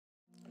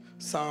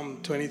Psalm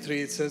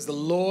 23, it says, "The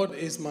Lord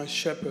is my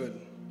shepherd,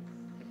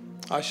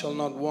 I shall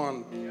not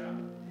want.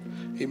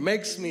 He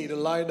makes me to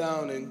lie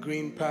down in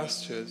green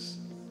pastures.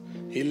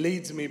 He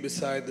leads me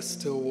beside the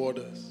still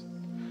waters.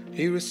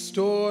 He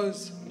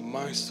restores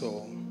my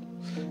soul.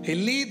 He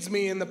leads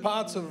me in the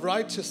paths of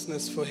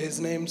righteousness for his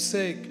name's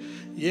sake.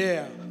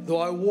 Yeah,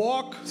 though I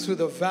walk through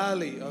the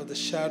valley of the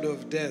shadow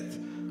of death,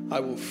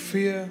 I will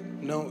fear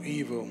no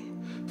evil.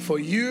 For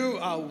you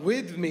are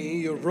with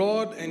me, your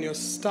rod and your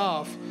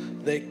staff,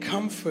 they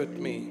comfort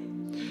me.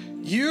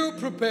 You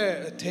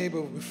prepare a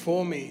table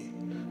before me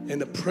in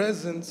the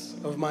presence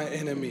of my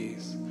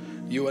enemies.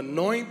 You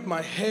anoint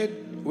my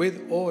head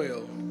with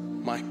oil.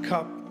 My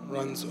cup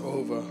runs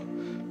over.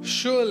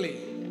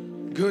 Surely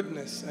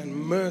goodness and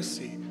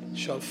mercy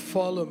shall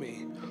follow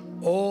me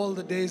all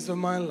the days of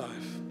my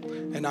life,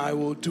 and I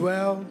will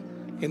dwell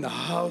in the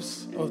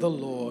house of the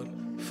Lord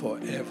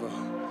forever."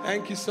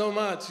 Thank you so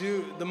much.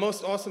 You, the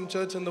most awesome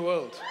church in the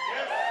world.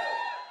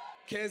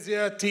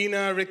 Kezia,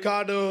 Tina,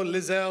 Ricardo,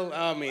 Lizelle,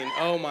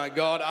 oh my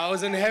God. I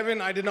was in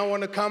heaven. I did not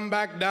want to come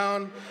back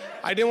down.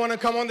 I didn't want to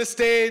come on the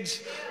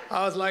stage.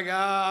 I was like,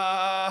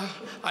 I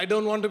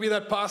don't want to be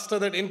that pastor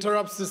that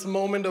interrupts this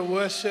moment of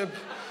worship.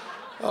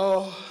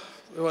 Oh,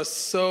 it was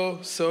so,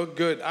 so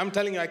good. I'm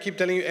telling you, I keep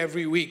telling you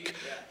every week,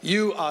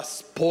 you are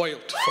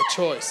spoiled for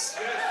choice.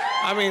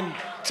 I mean,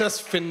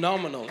 just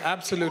phenomenal,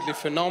 absolutely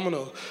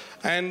phenomenal.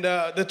 And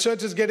the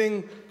church is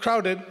getting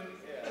crowded.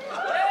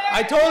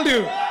 I told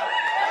you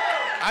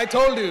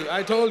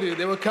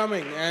they were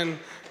coming. And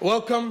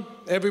welcome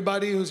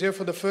everybody who's here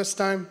for the first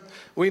time.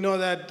 We know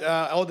that,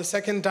 or the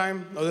second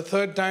time, or the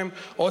third time,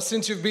 or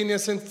since you've been here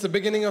since the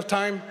beginning of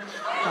time,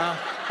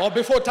 or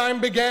before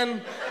time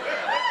began.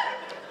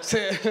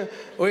 So,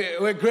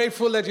 we're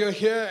grateful that you're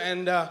here,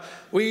 and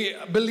we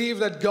believe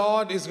that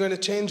God is going to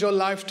change your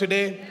life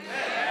today,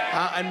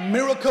 and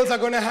miracles are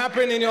going to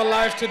happen in your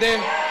life today.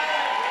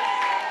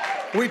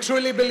 We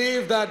truly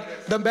believe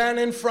that the man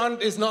in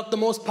front is not the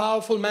most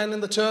powerful man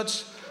in the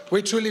church.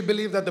 We truly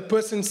believe that the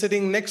person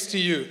sitting next to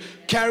you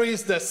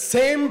carries the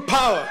same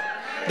power,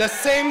 the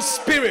same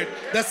spirit,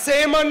 the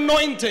same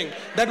anointing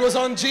that was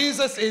on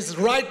Jesus is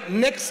right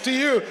next to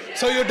you.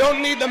 So you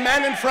don't need the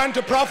man in front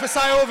to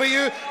prophesy over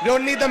you. You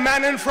don't need the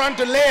man in front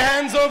to lay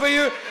hands over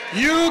you.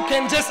 You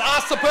can just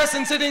ask the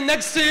person sitting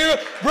next to you,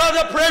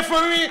 "Brother, pray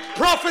for me,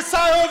 prophesy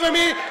over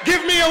me,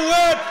 give me a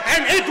word,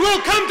 and it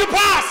will come to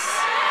pass."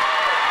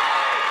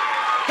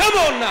 Come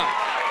on now.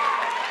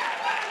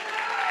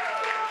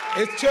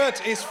 His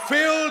church is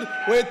filled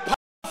with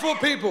powerful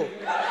people.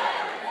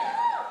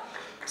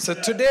 So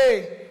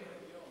today,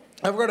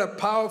 I've got a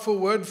powerful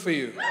word for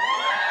you.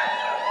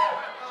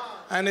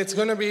 And it's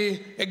going to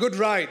be a good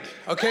ride,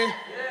 okay?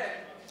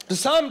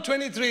 Psalm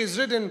 23 is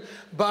written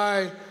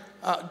by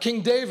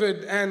King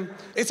David, and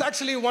it's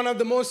actually one of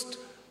the most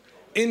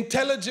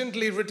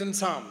intelligently written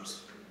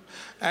psalms.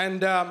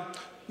 And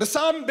the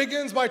psalm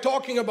begins by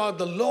talking about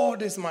the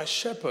Lord is my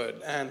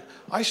shepherd, and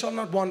I shall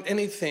not want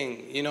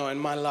anything, in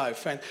my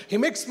life. And he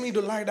makes me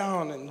to lie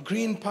down in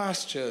green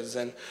pastures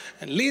and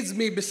leads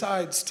me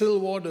beside still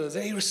waters,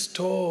 and he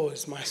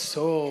restores my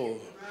soul.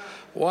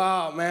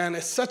 Wow, man,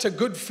 it's such a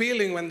good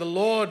feeling when the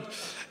Lord,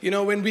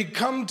 when we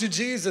come to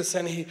Jesus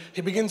and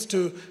he begins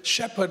to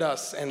shepherd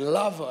us and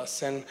love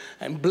us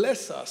and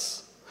bless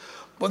us.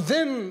 But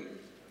then,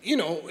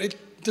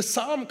 the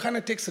psalm kind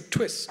of takes a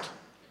twist.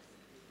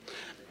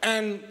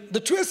 And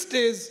the twist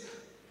is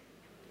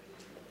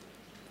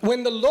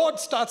when the Lord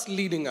starts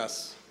leading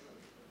us.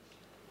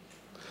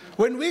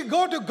 When we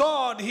go to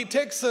God, he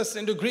takes us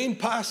into green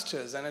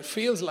pastures, and it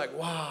feels like,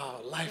 wow,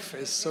 life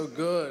is so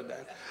good.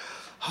 And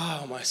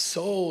my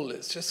soul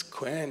is just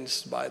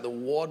quenched by the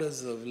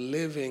waters of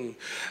living,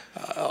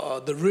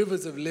 the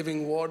rivers of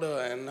living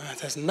water, and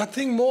there's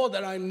nothing more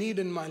that I need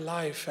in my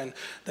life. And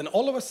then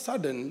all of a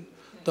sudden,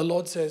 the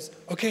Lord says,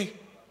 okay,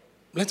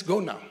 let's go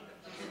now.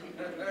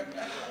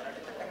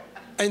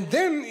 And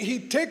then he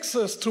takes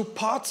us through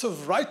paths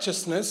of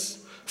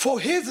righteousness for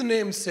his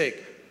name's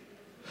sake.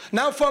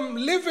 Now, from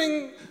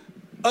living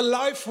a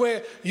life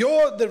where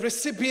you're the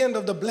recipient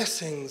of the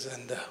blessings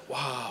and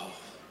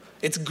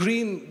it's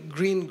green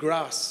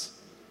grass.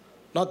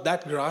 Not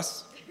that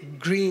grass,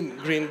 green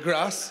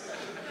grass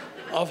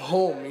of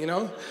home,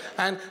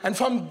 And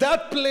from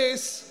that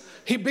place,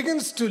 he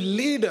begins to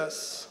lead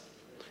us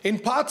in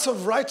paths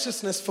of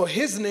righteousness for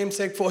his name's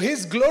sake, for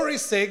his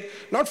glory's sake,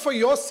 not for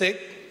your sake.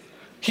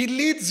 He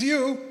leads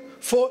you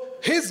for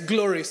his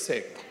glory's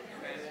sake.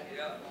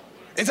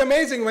 It's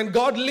amazing when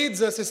God leads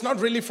us, it's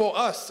not really for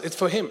us, it's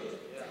for him.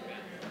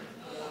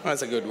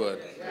 That's a good word.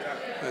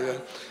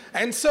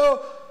 And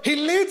so he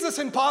leads us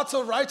in paths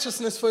of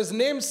righteousness for his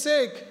name's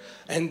sake.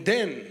 And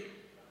then,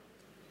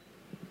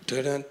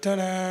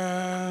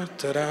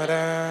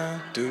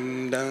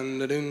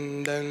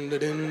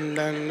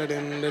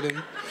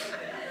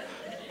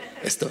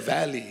 it's the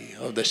valley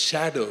of the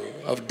shadow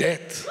of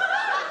death.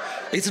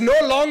 It's no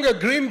longer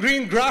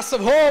green grass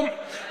of home,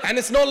 and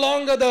it's no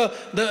longer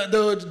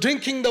the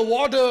drinking the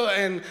water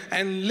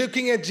and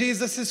looking at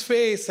Jesus'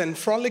 face and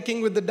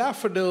frolicking with the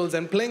daffodils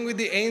and playing with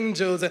the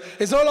angels.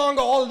 It's no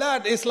longer all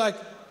that. It's like,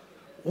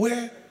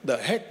 where the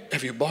heck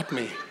have you brought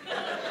me?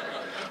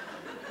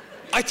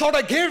 I thought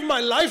I gave my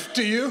life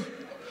to you.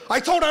 I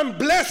thought I'm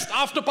blessed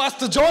after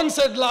Pastor John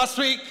said last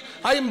week,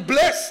 I am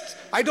blessed.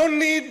 I don't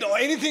need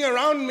anything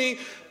around me.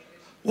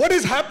 What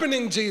is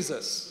happening,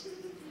 Jesus?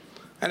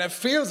 And it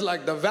feels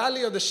like the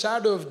valley of the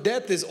shadow of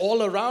death is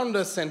all around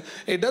us, and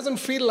it doesn't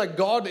feel like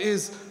God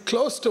is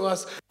close to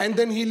us. And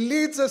then he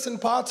leads us in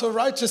paths of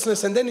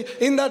righteousness. And then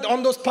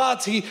on those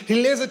paths, he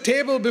lays a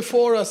table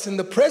before us in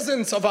the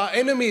presence of our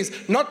enemies,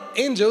 not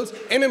angels,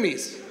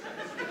 enemies.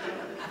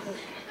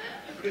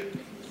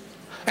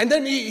 And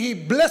then he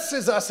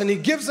blesses us and he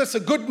gives us a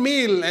good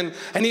meal, and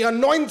he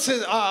anoints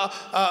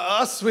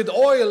us with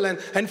oil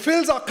and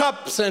fills our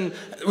cups, and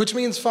which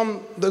means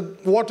from the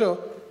water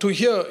to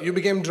here you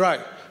became dry.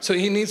 So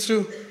he needs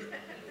to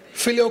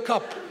fill your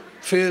cup.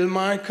 Fill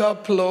my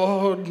cup,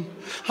 Lord.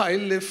 I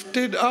lift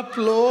it up,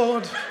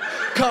 Lord.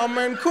 Come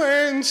and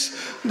quench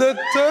the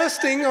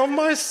thirsting of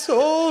my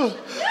soul.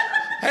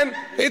 And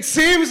it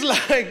seems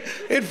like,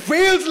 it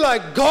feels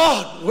like,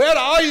 God, where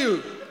are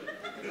you?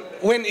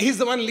 When he's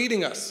the one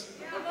leading us.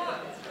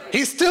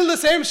 He's still the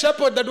same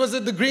shepherd that was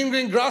at the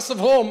green grass of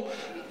home,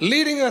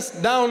 leading us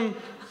down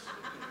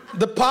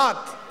the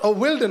path of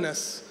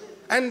wilderness.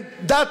 And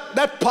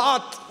that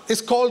path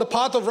is called the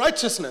path of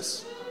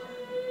righteousness.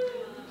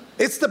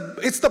 It's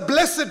the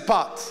blessed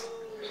path.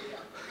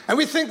 And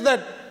we think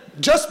that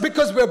just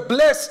because we're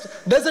blessed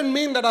doesn't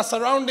mean that our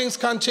surroundings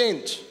can't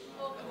change.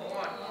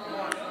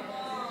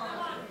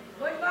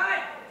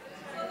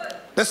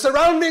 The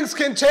surroundings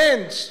can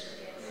change,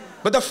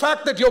 but the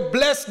fact that you're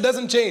blessed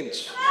doesn't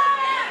change.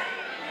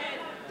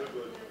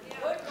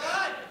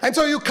 And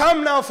so you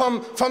come now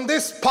from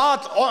this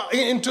path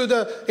into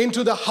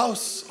the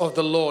house of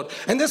the Lord.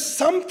 And there's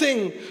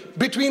something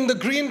between the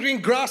green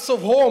grass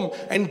of home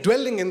and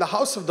dwelling in the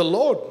house of the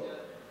Lord.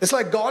 It's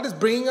like God is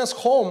bringing us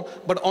home,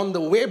 but on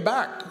the way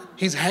back,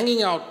 he's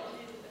hanging out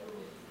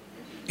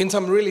in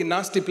some really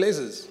nasty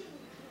places.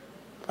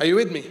 Are you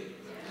with me?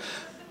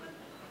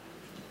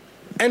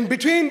 And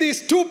between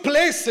these two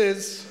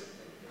places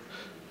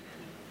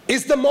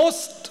is the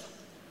most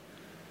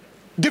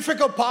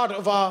difficult part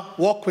of our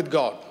walk with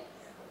God.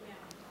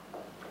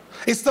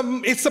 It's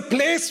a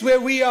place where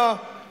we are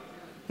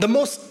the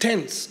most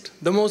tensed,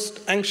 the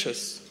most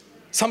anxious,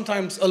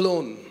 sometimes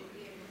alone,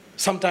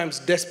 sometimes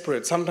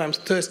desperate, sometimes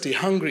thirsty,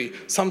 hungry.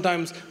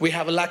 Sometimes we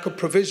have a lack of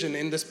provision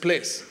in this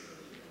place.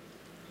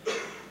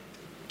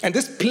 And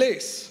this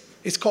place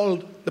is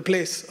called the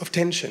place of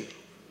tension.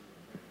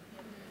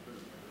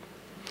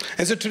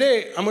 And so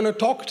today I'm going to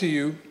talk to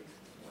you.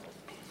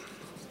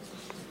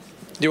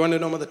 Do you want to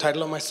know what the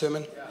title of my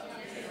sermon?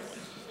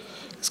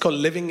 It's called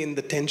Living in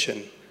the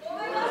Tension.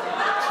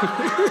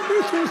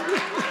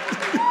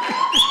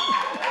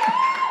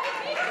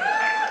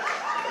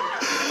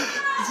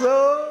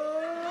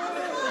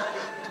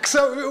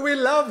 So we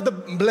love the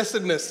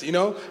blessedness, you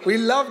know. We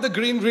love the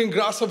green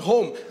grass of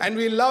home, and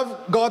we love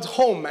God's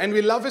home, and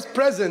we love his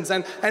presence,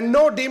 and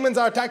no demons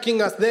are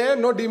attacking us there,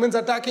 no demons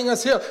are attacking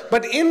us here.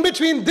 But in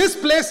between this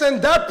place and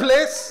that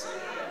place,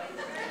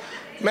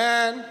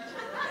 man,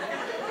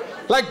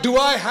 like, do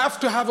I have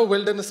to have a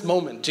wilderness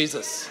moment,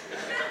 Jesus?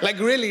 Like,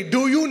 really,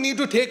 do you need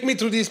to take me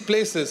through these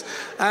places?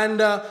 And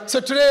so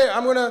today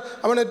I'm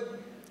gonna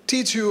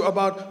teach you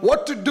about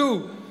what to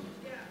do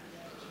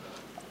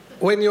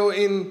when you're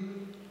in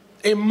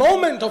a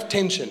moment of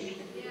tension.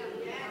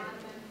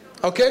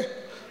 Okay?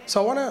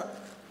 So I want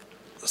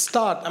to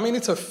start. I mean,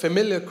 it's a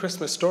familiar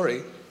Christmas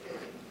story,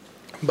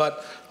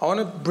 but I want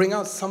to bring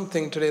out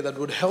something today that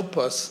would help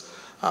us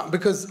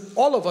because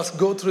all of us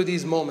go through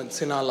these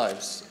moments in our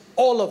lives.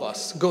 All of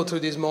us go through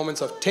these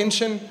moments of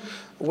tension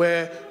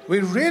where we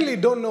really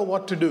don't know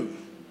what to do.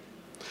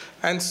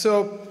 And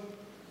so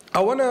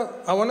I want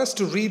us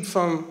to read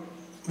from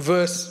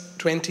verse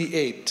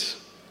 28.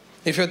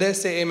 If you're there,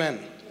 say amen.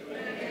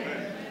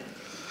 Amen.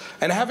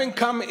 And having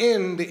come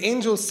in, the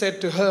angel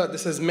said to her,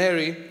 this is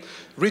Mary,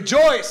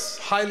 "Rejoice,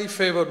 highly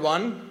favored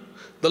one.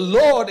 The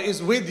Lord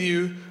is with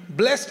you.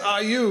 Blessed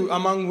are you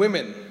among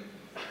women."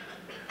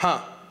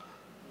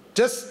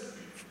 Just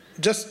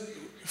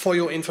for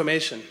your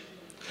information.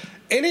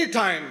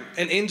 Anytime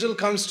an angel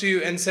comes to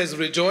you and says,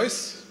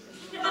 "Rejoice,"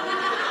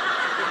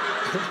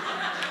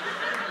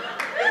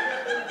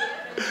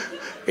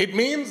 it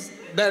means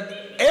that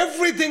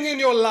everything in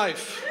your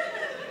life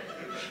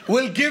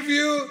will give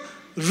you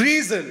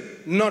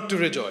reason not to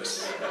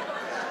rejoice.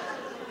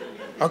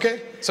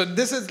 Okay? So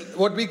this is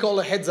what we call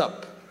a heads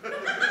up.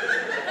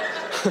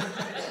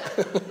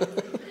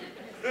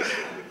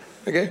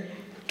 Okay?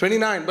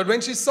 29. But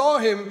when she saw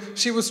him,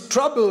 she was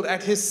troubled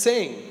at his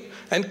saying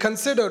and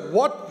considered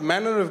what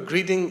manner of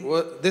greeting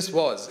this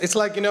was. It's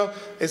like,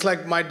 it's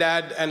like my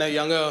dad and a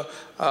younger,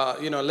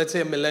 let's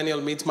say a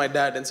millennial meets my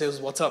dad and says,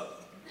 "What's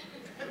up?"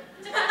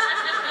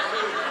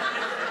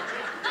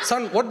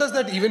 Son, what does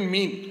that even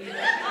mean?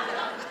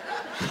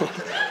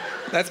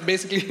 That's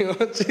basically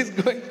what she's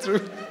going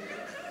through.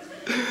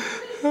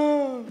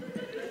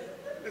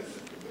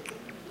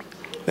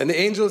 Then the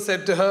angel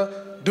said to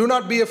her, "Do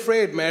not be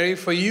afraid, Mary,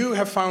 for you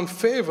have found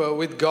favor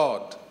with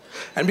God.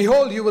 And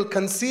behold, you will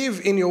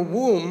conceive in your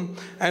womb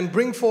and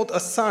bring forth a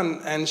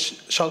son, and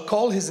shall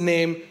call his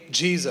name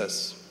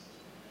Jesus."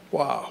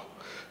 Wow.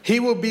 "He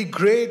will be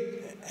great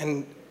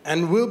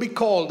and will be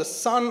called the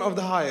Son of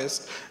the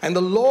Highest, and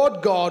the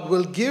Lord God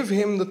will give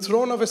him the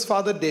throne of his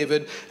father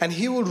David, and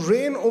he will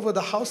reign over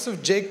the house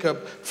of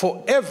Jacob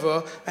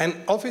forever, and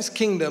of his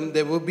kingdom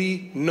there will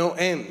be no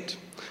end."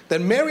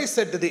 Then Mary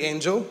said to the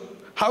angel,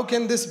 "How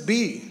can this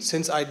be,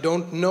 since I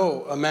don't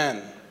know a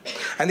man?"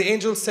 And the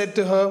angel said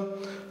to her,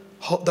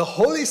 "The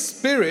Holy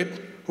Spirit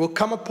will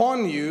come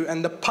upon you,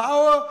 and the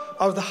power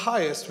of the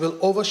Highest will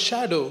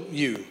overshadow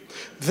you.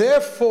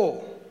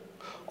 Therefore,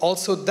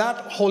 also that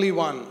Holy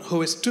One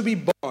who is to be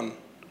born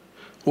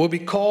will be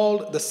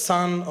called the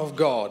Son of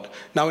God.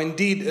 Now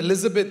indeed,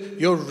 Elizabeth,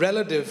 your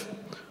relative,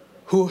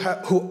 who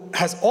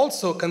has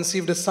also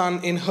conceived a son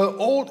in her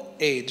old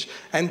age,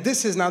 and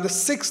this is now the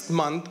 6th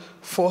month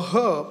for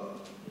her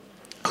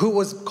who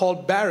was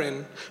called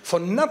barren, for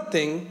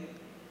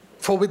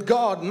with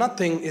God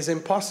nothing is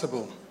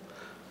impossible."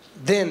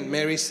 Then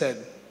Mary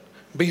said,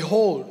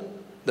 "Behold,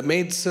 the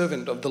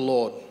maidservant of the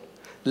Lord.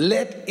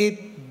 Let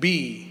it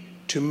be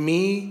to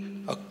me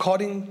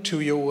according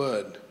to your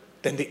word."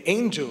 Then the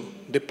angel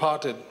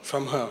departed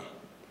from her.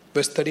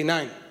 Verse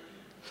 39.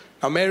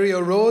 Now Mary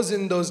arose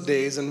in those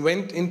days and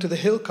went into the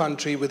hill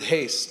country with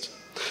haste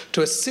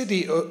to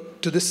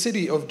the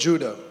city of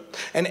Judah,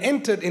 and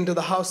entered into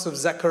the house of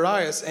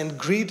Zacharias and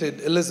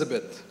greeted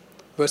Elizabeth.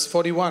 Verse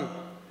 41.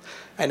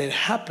 And it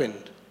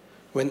happened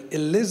when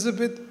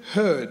Elizabeth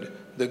heard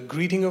the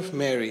greeting of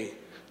Mary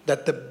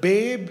that the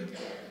babe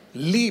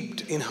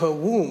leaped in her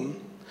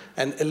womb,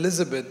 and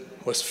Elizabeth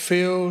was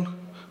filled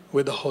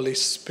with the Holy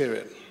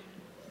Spirit.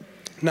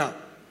 Now,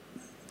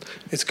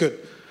 it's good.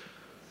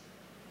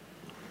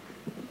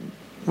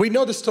 We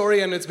know the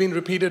story, and it's been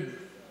repeated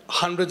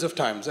hundreds of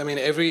times. I mean,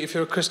 if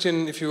you're a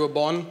Christian, if you were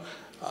born,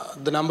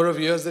 the number of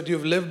years that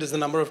you've lived is the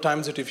number of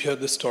times that you've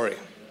heard this story.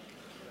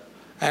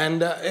 And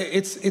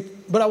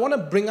but I want to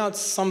bring out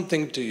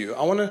something to you.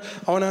 I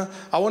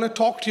want to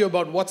talk to you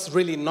about what's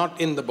really not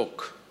in the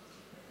book.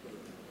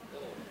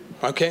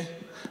 Okay?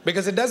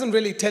 Because it doesn't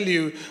really tell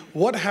you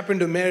what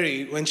happened to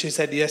Mary when she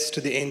said yes to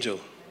the angel.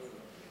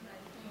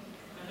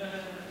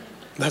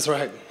 That's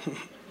right.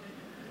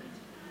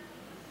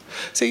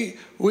 See,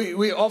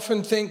 we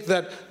often think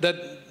that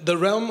the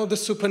realm of the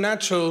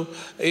supernatural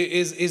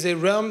is a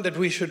realm that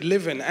we should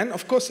live in. And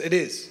of course it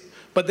is.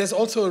 But there's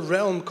also a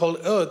realm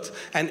called earth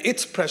and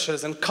its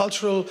pressures and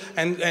cultural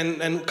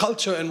and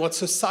culture and what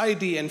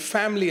society and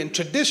family and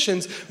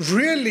traditions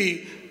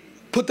really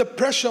put the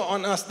pressure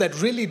on us that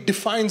really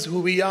defines who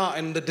we are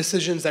and the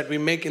decisions that we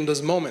make in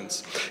those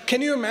moments.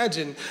 Can you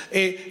imagine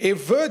a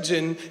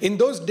virgin in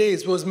those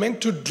days was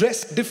meant to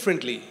dress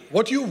differently?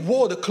 What you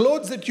wore, the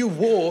clothes that you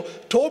wore,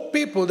 told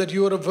people that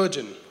you were a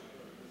virgin.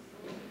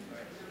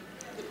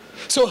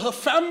 So her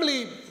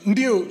family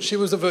knew she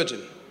was a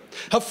virgin.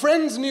 Her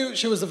friends knew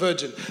she was a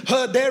virgin.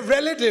 Their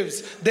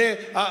relatives,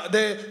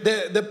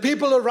 the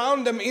people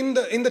around them in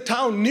the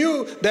town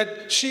knew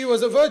that she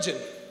was a virgin.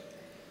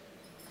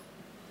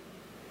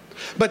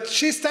 But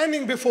she's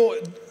standing before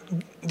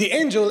the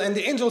angel, and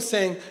the angel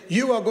saying,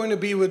 "You are going to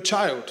be with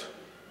child."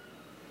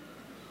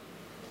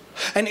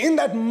 And in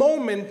that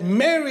moment,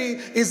 Mary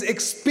is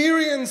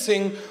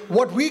experiencing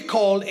what we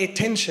call a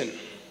tension.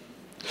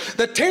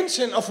 The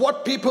tension of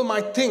what people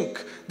might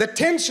think. The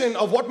tension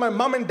of what my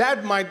mom and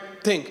dad might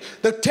think.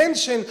 The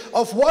tension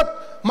of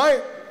what my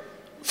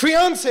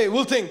fiance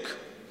will think.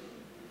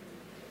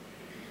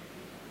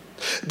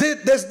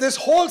 There's this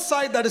whole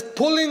side that is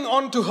pulling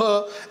onto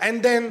her,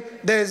 and then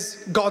there's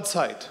God's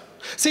side.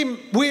 See,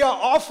 we are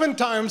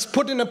oftentimes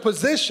put in a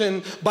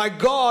position by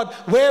God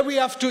where we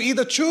have to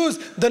either choose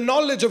the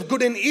knowledge of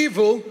good and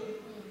evil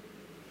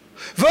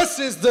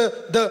versus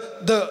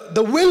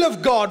the will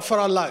of God for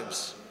our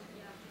lives.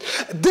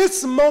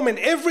 This moment,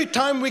 every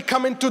time we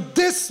come into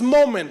this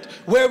moment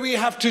where we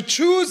have to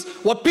choose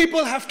what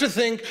people have to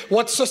think,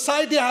 what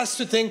society has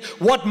to think,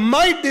 what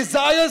my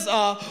desires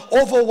are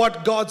over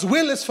what God's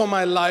will is for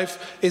my life,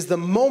 is the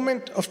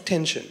moment of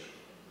tension.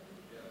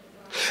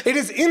 It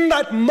is in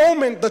that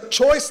moment, the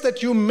choice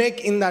that you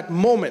make in that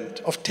moment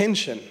of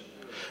tension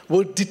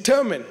will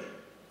determine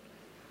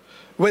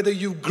whether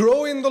you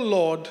grow in the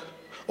Lord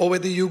or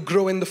whether you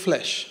grow in the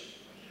flesh.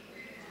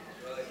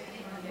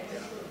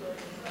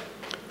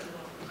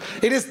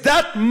 It is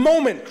that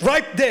moment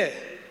right there.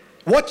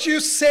 What you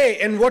say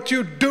and what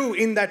you do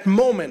in that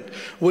moment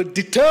will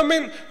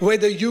determine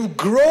whether you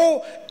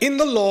grow in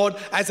the Lord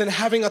as in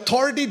having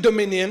authority,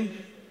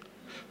 dominion,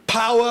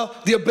 power,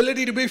 the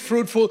ability to be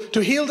fruitful, to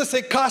heal the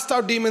sick, cast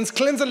out demons,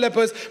 cleanse the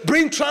lepers,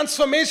 bring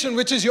transformation,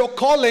 which is your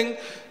calling,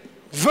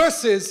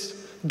 versus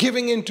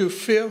giving into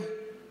fear,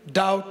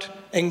 doubt,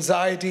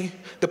 anxiety,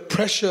 the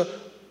pressure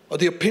or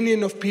the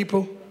opinion of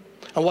people.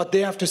 and what they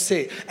have to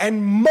say.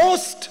 And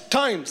most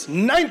times,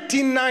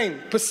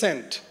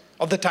 99%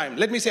 of the time,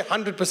 let me say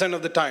 100%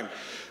 of the time,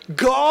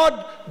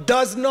 God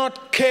does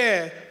not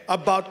care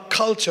about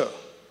culture.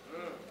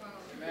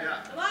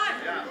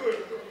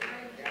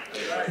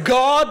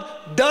 God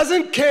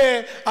doesn't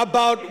care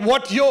about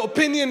what your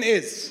opinion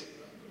is.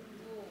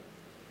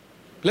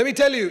 Let me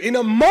tell you, in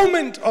a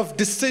moment of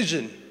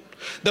decision,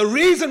 the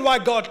reason why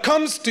God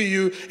comes to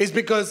you is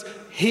because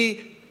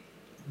He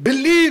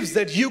believes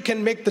that you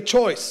can make the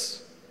choice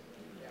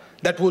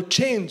that will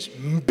change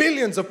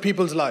billions of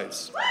people's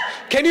lives.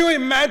 Can you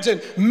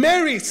imagine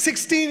Mary,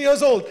 16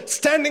 years old,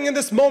 standing in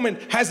this moment,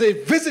 has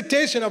a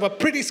visitation of a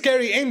pretty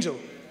scary angel.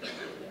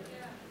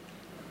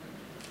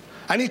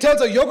 And he tells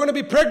her, you're going to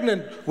be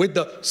pregnant with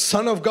the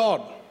Son of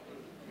God.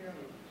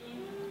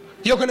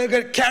 You're going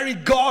to carry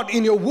God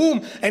in your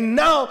womb. And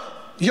now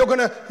you're going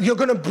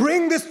to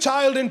bring this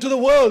child into the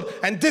world.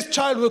 And this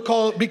child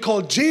will be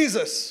called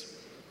Jesus.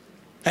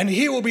 And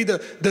he will be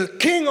the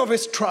king of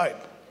his tribe.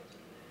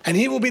 And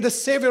he will be the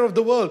savior of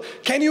the world.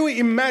 Can you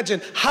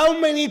imagine how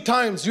many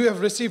times you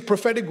have received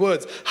prophetic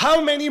words? How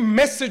many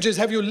messages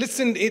have you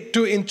listened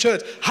to in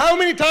church? How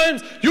many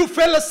times you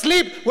fell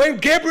asleep when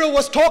Gabriel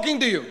was talking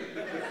to you?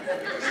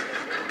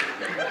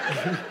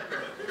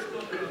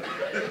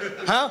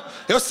 Huh?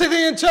 You're sitting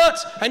in church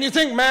and you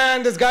think,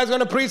 man, this guy's going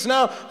to preach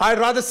now. I'd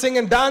rather sing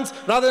and dance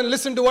rather than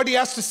listen to what he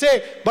has to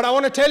say. But I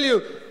want to tell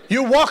you,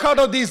 you walk out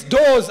of these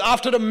doors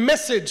after the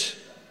message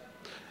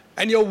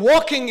and you're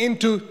walking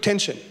into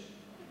tension.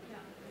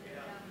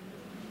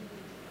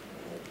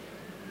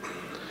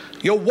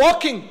 You're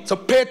walking, so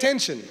pay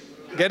attention.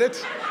 Get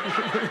it?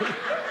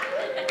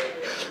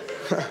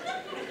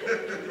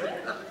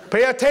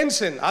 Pay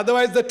attention,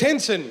 otherwise the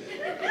tension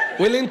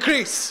will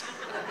increase.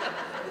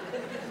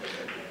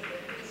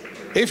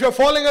 If you're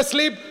falling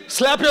asleep,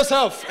 slap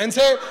yourself and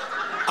say,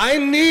 I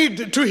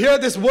need to hear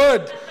this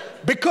word.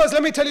 Because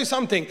let me tell you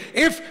something.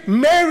 If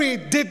Mary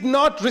did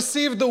not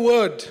receive the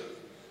word,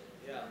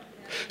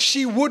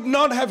 she would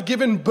not have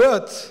given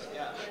birth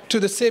to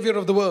the Savior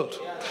of the world.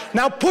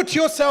 Now put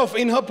yourself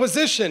in her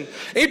position.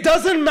 It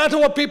doesn't matter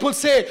what people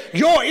say.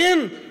 You're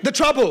in the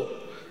trouble.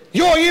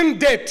 You're in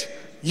debt.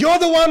 You're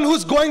the one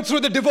who's going through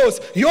the divorce.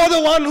 You're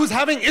the one who's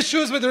having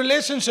issues with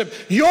relationship.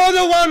 You're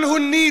the one who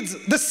needs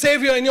the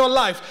Savior in your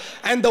life.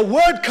 And the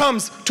word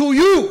comes to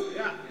you.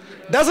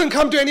 Doesn't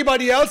come to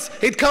anybody else.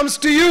 It comes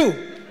to you.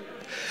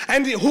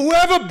 And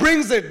whoever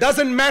brings it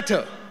doesn't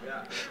matter.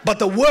 But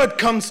the word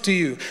comes to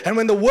you. And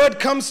when the word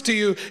comes to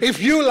you, if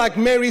you, like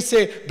Mary,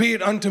 say, be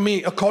it unto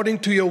me according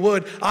to your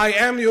word, I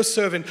am your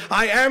servant,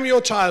 I am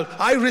your child,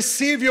 I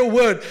receive your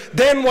word,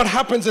 then what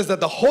happens is that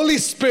the Holy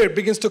Spirit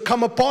begins to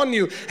come upon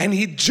you and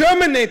He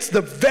germinates the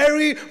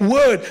very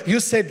word you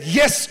said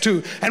yes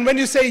to. And when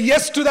you say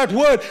yes to that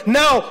word,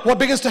 now what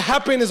begins to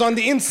happen is on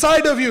the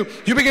inside of you,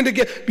 you begin to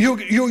get you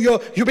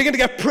begin to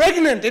get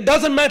pregnant. It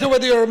doesn't matter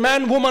whether you're a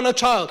man, woman, or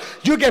child.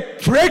 You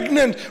get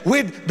pregnant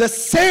with the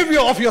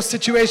Savior of your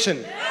situation.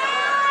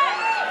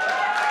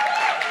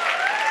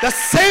 The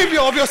Savior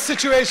of your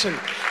situation.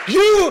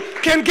 You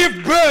can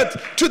give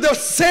birth to the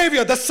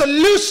Savior, the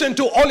solution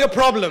to all your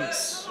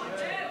problems.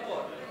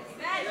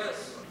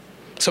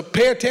 So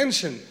pay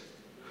attention,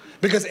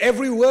 because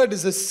every word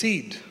is a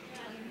seed.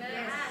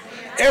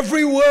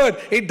 Every word,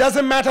 it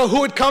doesn't matter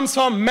who it comes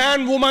from,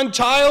 man, woman,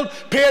 child,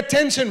 pay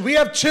attention. We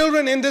have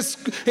children in this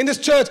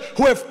church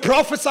who have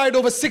prophesied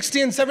over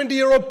 60 and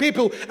 70-year-old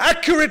people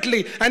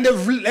accurately, and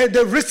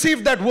they've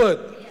received that word.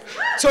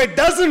 So it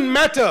doesn't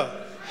matter.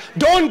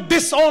 Don't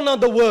dishonor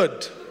the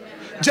word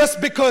just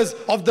because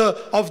of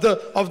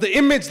the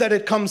image that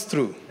it comes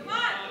through.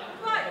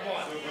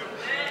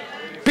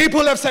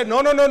 People have said,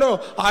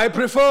 no, I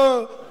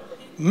prefer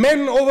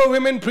men over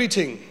women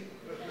preaching.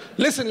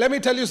 Listen, let me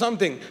tell you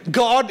something.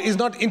 God is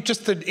not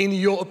interested in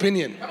your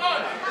opinion.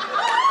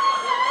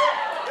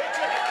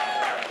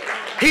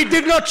 He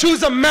did not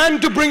choose a man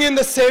to bring in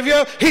the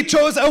Savior. He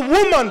chose a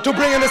woman to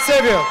bring in the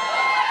Savior.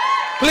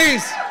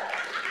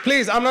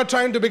 Please, I'm not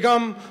trying to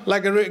become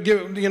like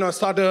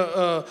start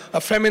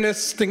a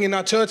feminist thing in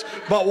our church.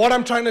 But what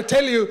I'm trying to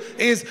tell you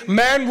is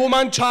man,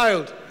 woman,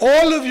 child,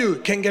 all of you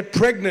can get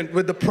pregnant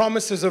with the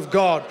promises of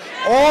God.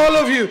 All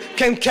of you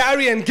can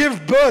carry and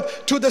give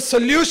birth to the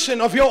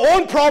solution of your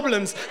own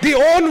problems, the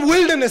own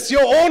wilderness,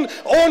 your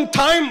own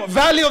time,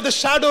 valley of the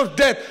shadow of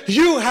death.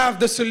 You have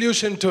the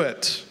solution to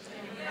it.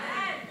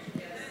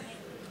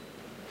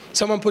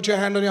 Someone put your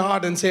hand on your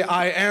heart and say,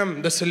 I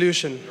am the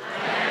solution.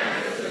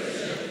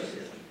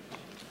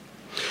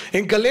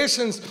 In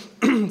Galatians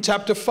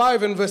chapter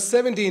 5 and verse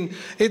 17,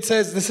 it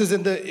says, this is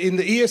in the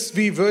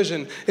ESV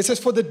version, it says,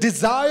 for the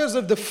desires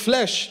of the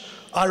flesh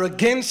are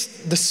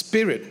against the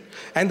spirit,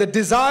 and the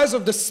desires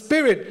of the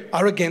spirit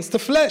are against the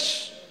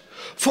flesh.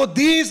 For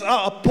these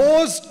are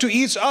opposed to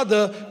each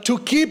other to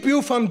keep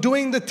you from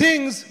doing the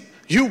things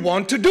you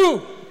want to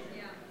do.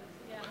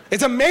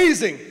 It's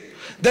amazing.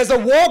 There's a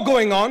war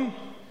going on,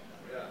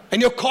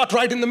 and you're caught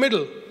right in the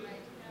middle.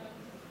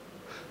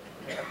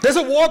 There's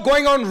a war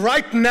going on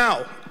right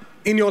now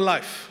in your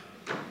life,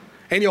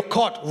 and you're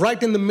caught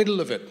right in the middle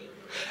of it.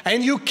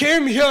 And you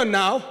came here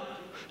now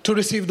to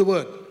receive the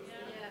word.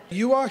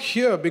 You are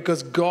here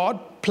because God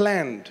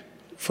planned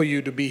for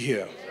you to be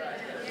here.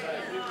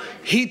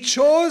 He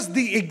chose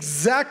the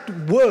exact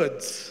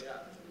words,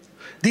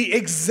 the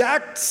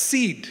exact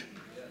seed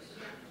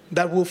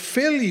that will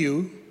fill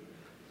you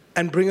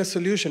and bring a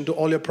solution to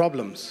all your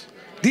problems.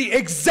 The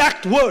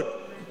exact word.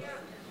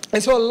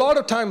 And so a lot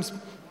of times,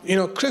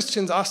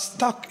 Christians are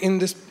stuck in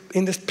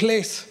this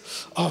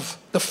place of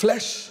the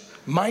flesh,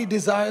 my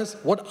desires,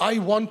 what I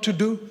want to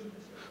do,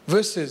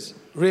 versus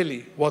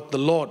really what the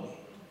Lord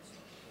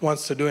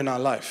wants to do in our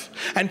life.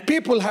 And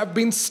people have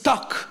been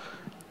stuck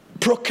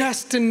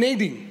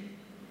procrastinating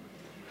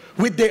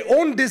with their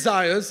own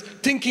desires,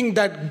 thinking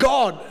that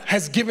God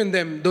has given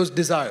them those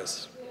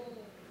desires.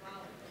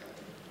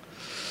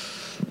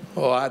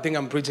 Oh, I think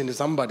I'm preaching to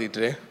somebody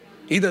today.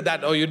 Either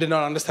that or you did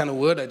not understand a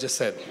word I just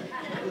said.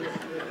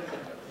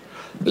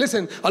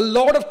 Listen, a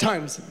lot of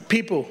times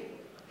people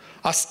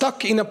are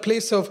stuck in a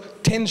place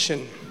of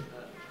tension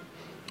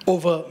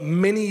over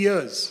many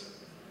years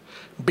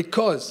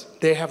because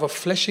they have a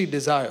fleshy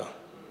desire,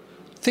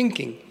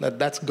 thinking that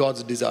that's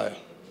God's desire.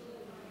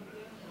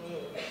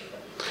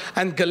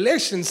 And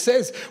Galatians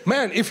says,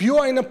 man, if you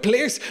are in a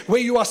place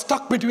where you are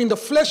stuck between the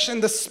flesh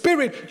and the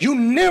spirit, you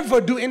never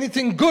do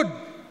anything good.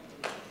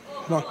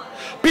 No.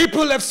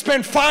 People have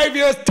spent 5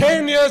 years,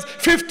 10 years,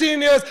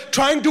 15 years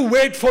trying to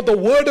wait for the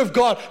word of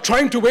God,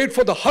 trying to wait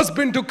for the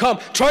husband to come,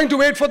 trying to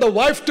wait for the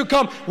wife to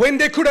come, when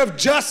they could have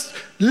just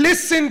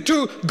listened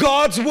to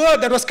God's word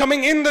that was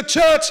coming in the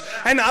church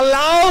and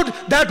allowed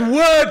that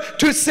word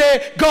to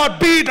say, God,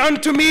 be it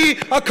unto me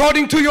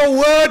according to your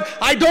word.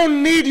 I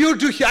don't need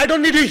to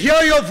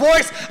hear your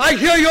voice. I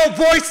hear your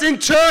voice in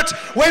church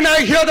when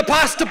I hear the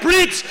pastor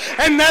preach.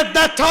 And at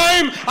that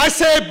time, I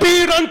say,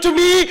 be it unto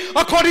me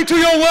according to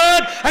your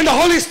word. And the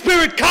Holy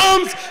Spirit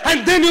comes,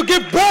 and then you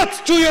give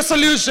birth to your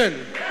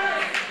solution.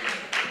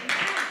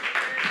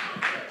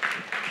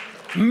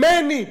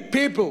 Many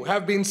people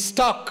have been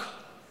stuck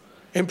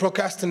in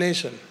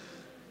procrastination.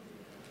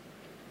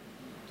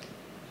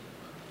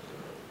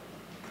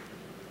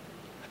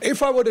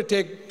 If I were to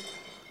take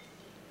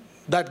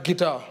that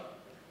guitar,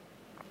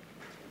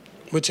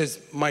 which is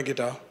my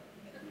guitar,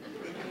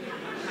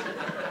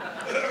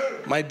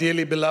 my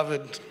dearly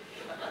beloved,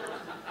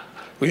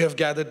 we have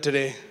gathered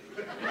today.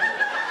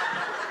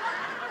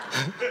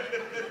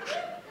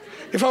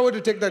 If I were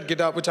to take that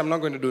guitar, which I'm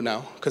not going to do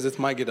now, because it's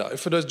my guitar.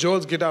 If it was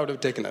Joel's guitar, I would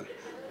have taken it.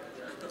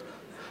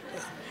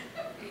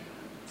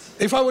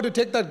 If I were to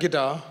take that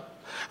guitar,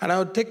 and I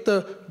would take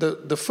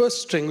the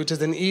first string, which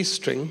is an E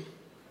string,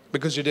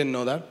 because you didn't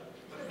know that.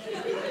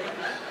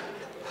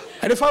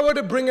 And if I were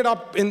to bring it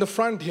up in the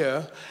front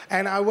here,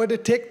 and I were to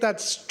take that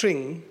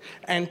string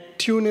and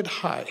tune it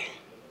high,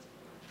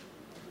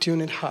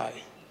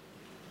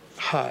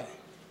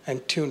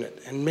 and tune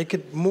it, and make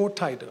it more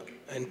tighter,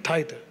 and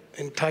tighter,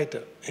 and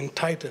tighter, and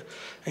tighter,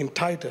 and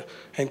tighter,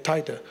 and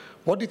tighter,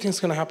 what do you think is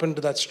going to happen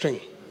to that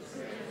string?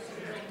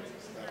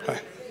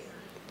 Right.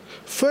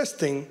 First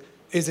thing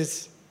is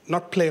it's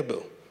not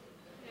playable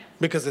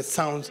because it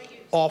sounds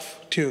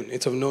off tune.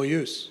 It's of no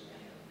use.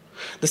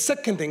 The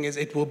second thing is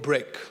it will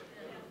break.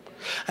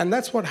 And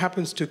that's what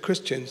happens to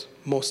Christians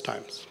most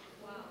times.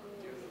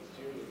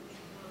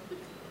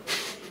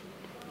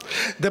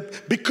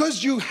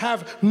 Because you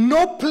have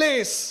no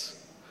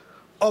place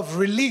of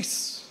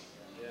release,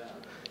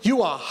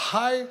 you are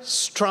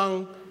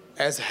high-strung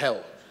as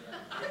hell.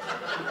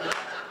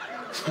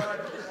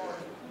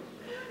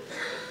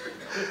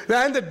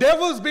 And the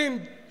devil's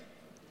been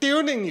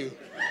tuning you.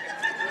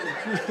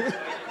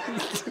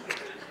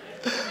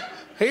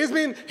 He's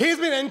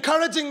been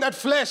encouraging that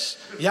flesh.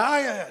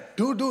 Yeah,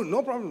 do,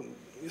 no problem.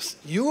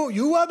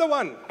 You are the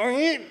one.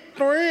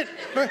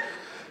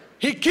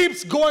 He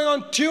keeps going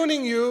on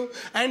tuning you,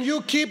 and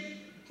you keep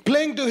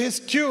playing to his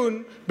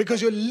tune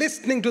because you're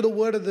listening to the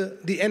word of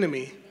the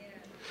enemy.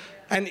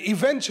 And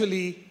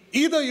eventually,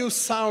 either you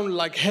sound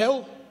like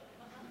hell,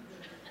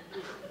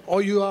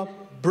 or you are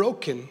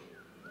broken,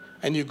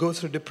 and you go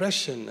through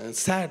depression and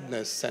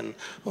sadness, and,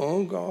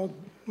 oh God,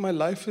 my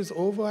life is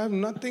over. I have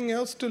nothing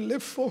else to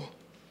live for.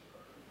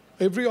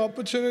 Every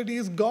opportunity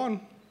is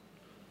gone.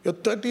 You're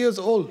 30 years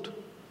old,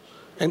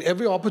 and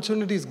every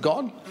opportunity is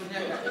gone?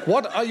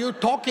 What are you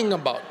talking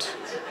about?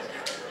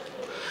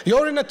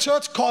 You're in a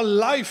church called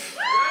Life.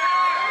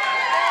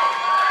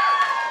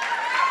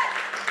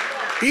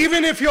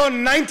 Even if you're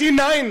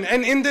 99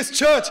 and in this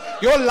church,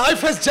 your life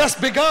has just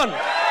begun.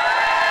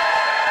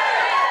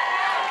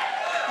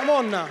 Come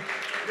on now.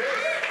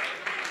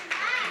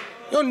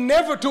 You're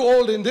never too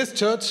old in this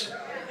church.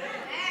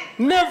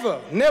 Never,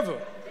 never.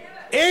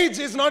 Age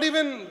is not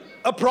even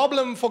a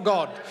problem for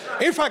God.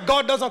 In fact,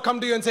 God does not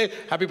come to you and say,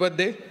 happy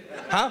birthday.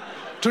 Huh?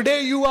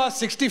 Today you are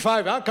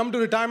 65. Huh? Come to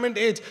retirement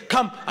age.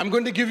 Come, I'm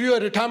going to give you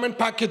a retirement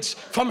package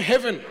from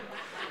heaven.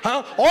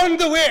 Huh? On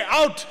the way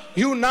out,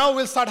 you now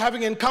will start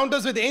having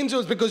encounters with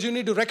angels because you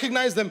need to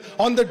recognize them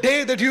on the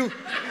day that you...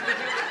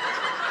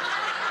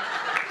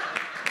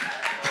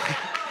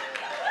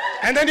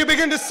 And then you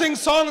begin to sing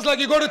songs like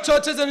you go to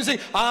churches and you sing,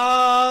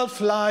 I'll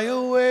fly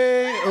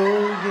away,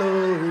 oh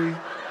glory.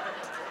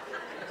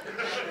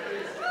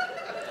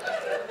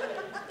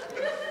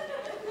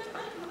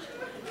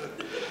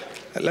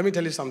 Let me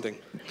tell you something.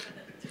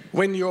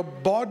 When your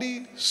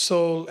body,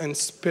 soul, and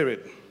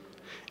spirit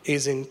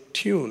is in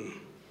tune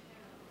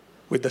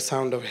with the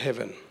sound of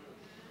heaven,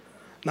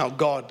 now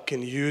God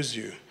can use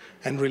you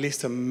and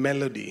release a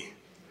melody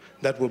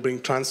that will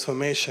bring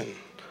transformation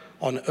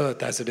on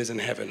earth as it is in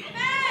heaven.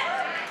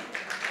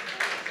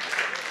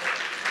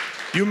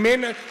 You may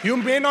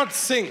not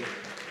sing,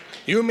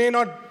 you may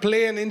not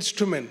play an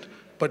instrument,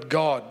 but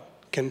God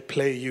can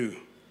play you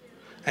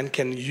and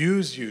can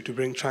use you to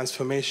bring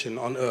transformation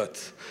on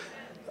earth.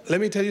 Let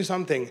me tell you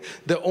something.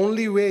 The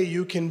only way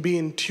you can be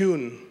in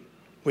tune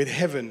with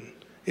heaven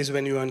is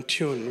when you're in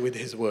tune with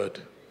His Word.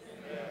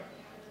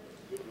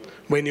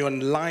 When you're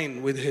in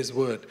line with His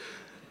Word.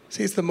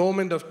 See, it's the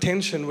moment of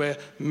tension where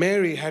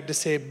Mary had to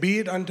say, be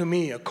it unto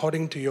me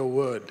according to your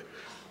word.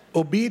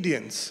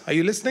 Obedience. Are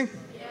you listening?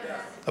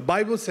 Yes. The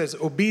Bible says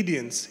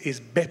obedience is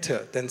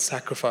better than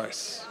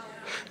sacrifice.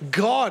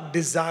 God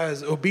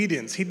desires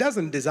obedience. He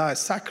doesn't desire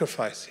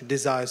sacrifice. He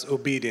desires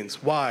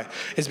obedience. Why?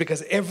 It's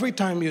because every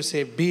time you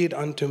say, be it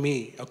unto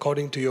me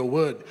according to your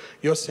word,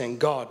 you're saying,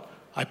 God,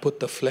 I put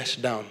the flesh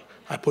down.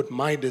 I put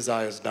my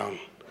desires down.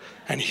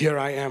 And here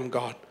I am,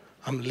 God.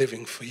 I'm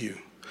living for you.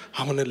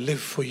 I want to live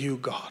for you,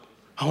 God.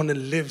 I want to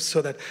live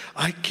so that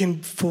I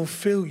can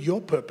fulfill your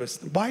purpose.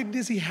 Why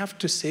does He have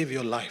to save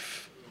your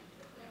life?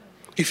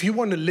 If you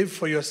want to live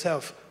for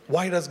yourself,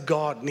 why does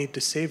God need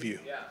to save you?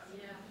 Yeah.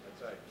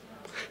 That's right.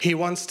 He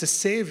wants to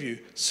save you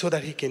so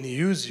that He can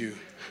use you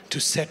to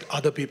set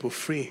other people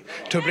free,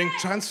 to bring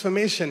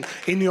transformation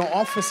in your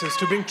offices,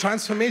 to bring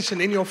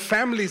transformation in your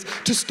families,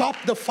 to stop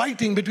the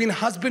fighting between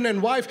husband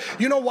and wife.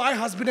 You know why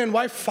husband and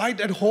wife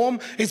fight at home?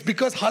 It's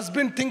because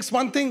husband thinks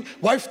one thing,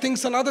 wife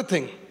thinks another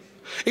thing.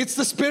 It's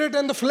the spirit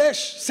and the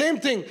flesh, same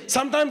thing.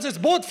 Sometimes it's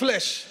both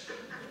flesh.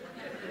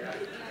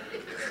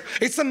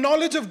 It's the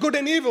knowledge of good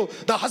and evil.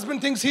 The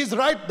husband thinks he's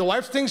right, the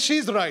wife thinks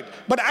she's right.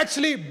 But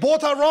actually,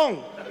 both are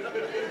wrong.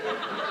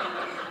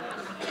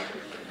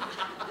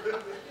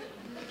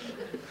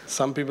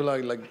 Some people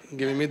are like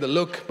giving me the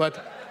look,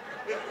 but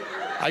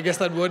I guess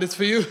that word is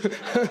for you.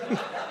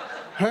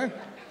 Huh?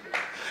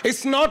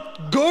 It's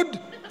not good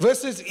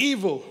versus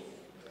evil.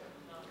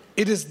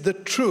 It is the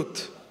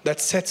truth that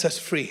sets us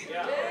free.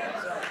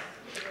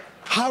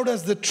 How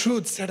does the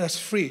truth set us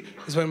free?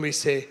 Is when we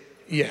say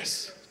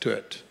yes to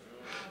it.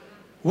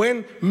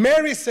 When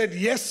Mary said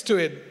yes to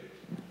it,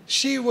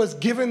 she was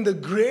given the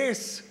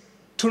grace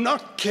to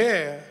not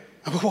care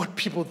about what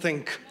people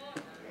think.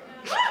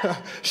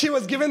 She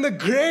was given the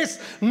grace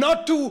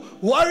not to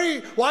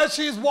worry while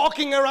she is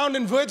walking around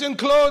in virgin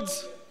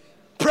clothes,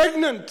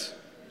 pregnant.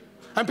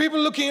 And people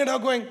looking at her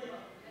going,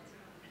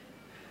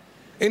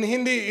 in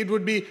Hindi it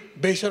would be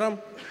Besharam.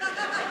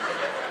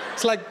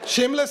 It's like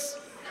shameless.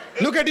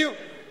 Look at you,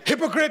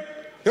 hypocrite.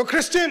 You're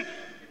Christian.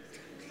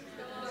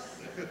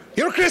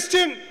 You're a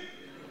Christian.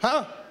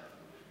 Huh?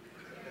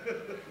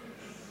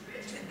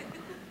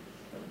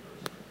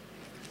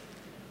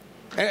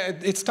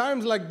 It's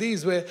times like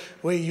these where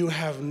you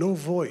have no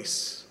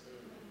voice.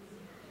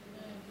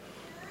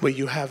 Where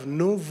you have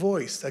no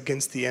voice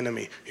against the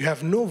enemy. You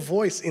have no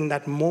voice in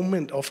that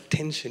moment of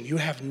tension. You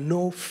have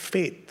no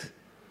faith.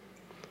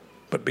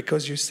 But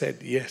because you said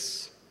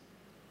yes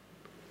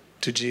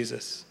to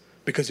Jesus,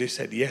 because you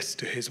said yes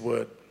to His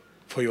word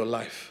for your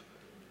life,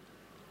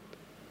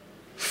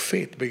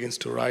 faith begins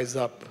to rise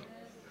up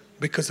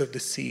because of the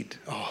seed.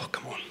 Oh,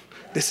 come on.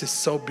 This is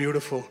so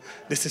beautiful.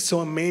 This is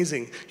so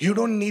amazing. You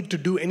don't need to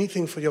do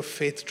anything for your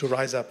faith to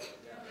rise up.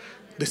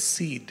 The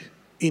seed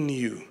in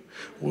you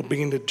will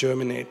begin to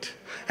germinate,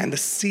 and the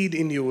seed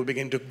in you will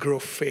begin to grow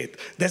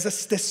faith.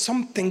 There's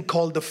something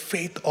called the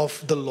faith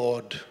of the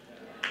Lord.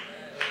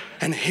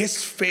 And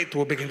His faith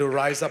will begin to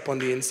rise up on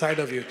the inside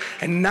of you.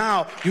 And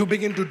now you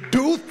begin to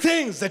do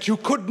things that you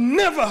could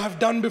never have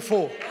done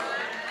before.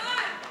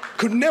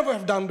 Could never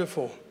have done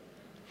before.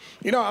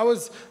 You know,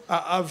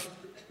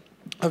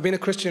 I've been a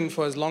Christian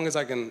for as long as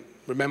I can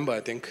remember, I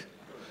think.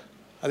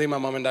 I think my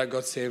mom and dad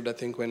got saved, I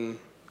think, when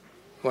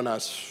I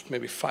was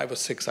maybe 5 or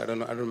 6, I don't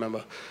know, I don't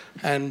remember.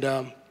 And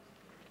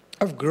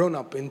I've grown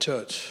up in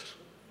church,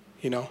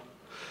 you know.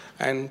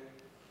 And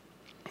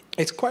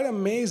it's quite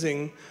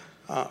amazing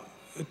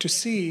to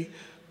see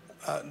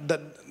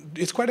that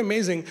it's quite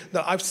amazing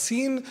that I've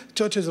seen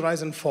churches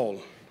rise and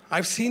fall.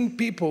 I've seen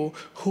people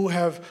who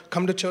have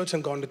come to church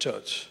and gone to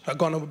church,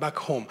 gone back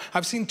home.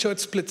 I've seen church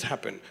splits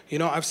happen. You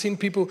know, I've seen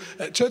people,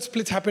 church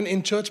splits happen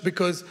in church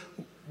because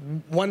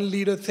one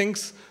leader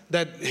thinks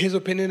that his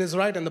opinion is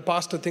right and the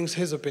pastor thinks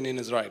his opinion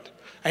is right.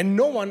 And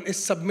no one is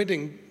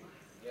submitting.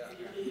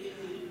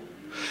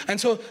 And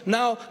so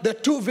now there are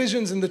two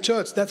visions in the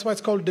church. That's why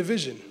it's called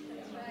division.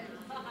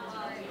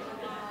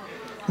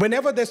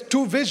 Whenever there's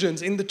two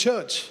visions in the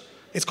church,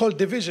 it's called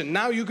division.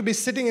 Now you could be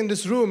sitting in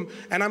this room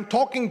and I'm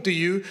talking to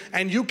you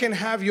and you can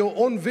have your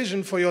own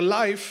vision for your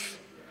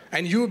life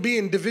and you'll be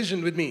in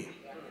division with me.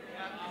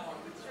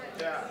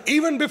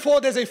 Even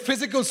before there's a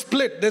physical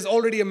split, there's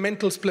already a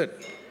mental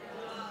split.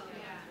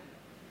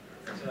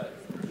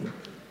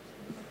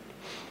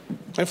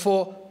 And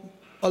for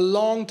a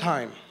long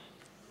time,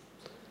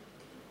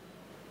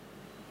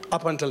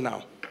 up until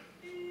now,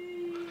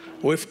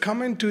 we've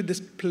come into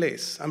this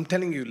place. I'm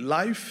telling you,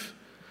 life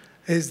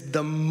is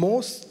the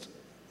most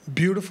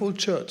beautiful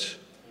church.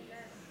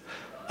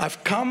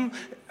 I've come,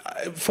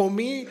 for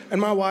me and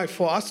my wife,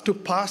 for us to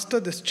pastor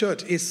this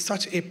church is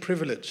such a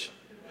privilege,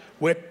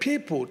 where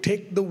people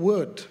take the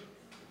word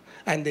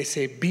and they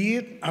say, be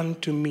it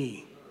unto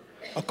me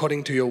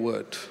according to your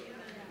word.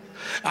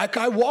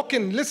 I walk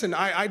in, listen,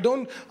 I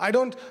don't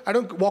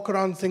walk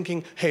around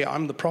thinking, hey,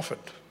 I'm the prophet,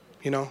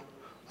 you know.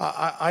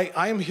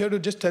 I am here to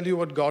just tell you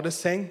what God is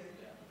saying,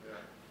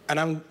 and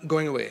I'm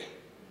going away.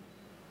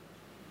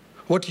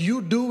 What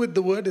you do with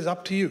the word is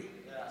up to you.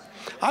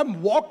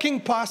 I'm walking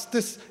past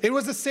this. It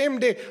was the same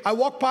day. I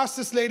walked past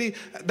this lady,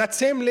 that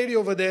same lady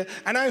over there,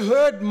 and I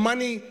heard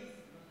money.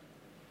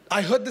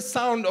 I heard the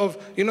sound of,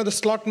 you know, the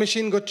slot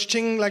machine go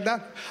ching like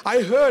that.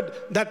 I heard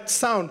that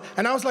sound,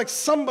 and I was like,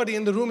 somebody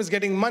in the room is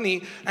getting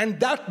money. And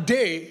that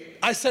day,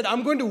 I said,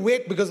 I'm going to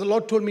wait because the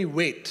Lord told me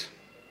wait.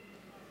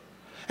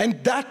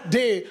 And that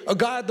day, a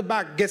guy at the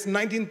back gets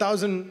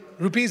 19,000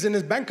 rupees in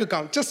his bank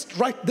account, just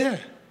right there.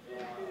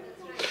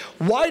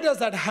 Why does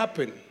that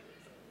happen?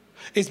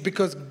 It's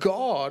because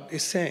God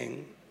is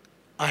saying,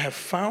 I have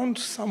found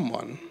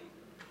someone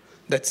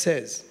that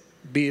says,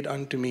 be it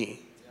unto me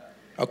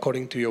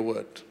according to your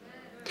word.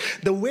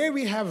 The way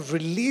we have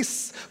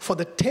release for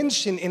the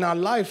tension in our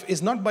life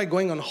is not by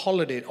going on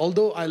holiday.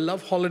 Although I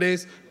love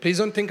holidays, please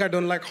don't think I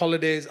don't like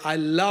holidays. I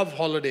love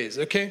holidays,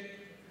 okay?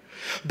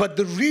 But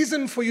the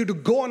reason for you to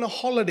go on a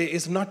holiday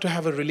is not to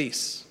have a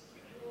release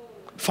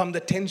from the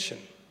tension.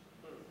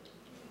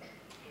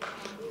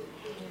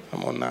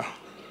 Come on now.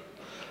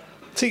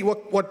 See,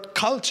 what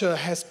culture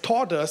has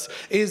taught us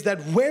is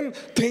that when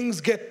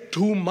things get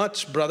too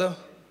much, brother,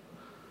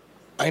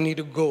 I need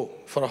to go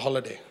for a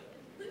holiday.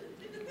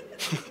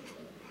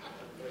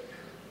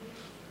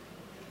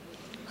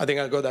 I think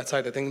I'll go that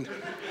side. I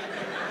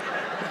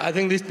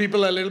think these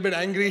people are a little bit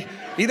angry.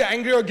 Either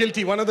angry or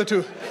guilty, one of the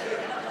two.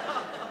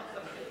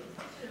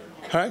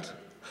 Right?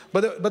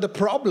 But the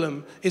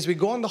problem is we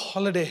go on the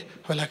holiday,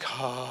 we're like,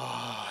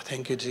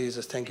 thank you,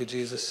 Jesus, thank you,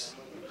 Jesus.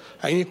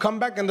 And you come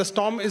back and the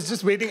storm is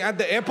just waiting at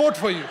the airport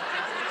for you.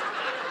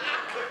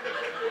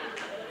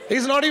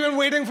 He's not even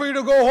waiting for you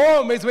to go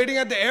home. He's waiting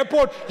at the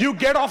airport. You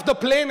get off the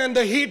plane and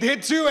the heat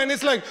hits you and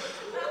it's like,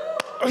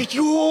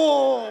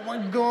 oh my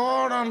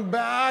God, I'm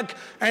back.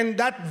 And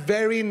that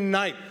very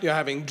night, you're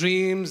having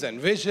dreams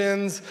and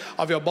visions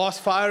of your boss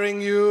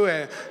firing you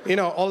and, you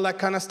know, all that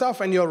kind of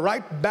stuff. And you're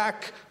right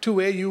back to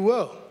where you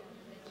were.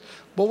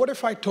 But what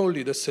if I told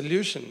you the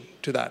solution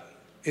to that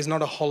is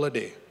not a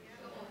holiday?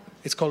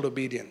 It's called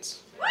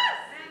obedience.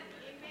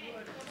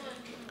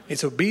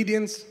 It's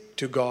obedience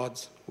to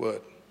God's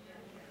word.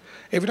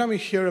 Every time you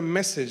hear a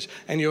message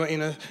and you're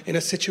in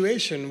a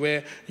situation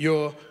where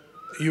you're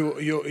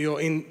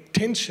in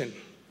tension,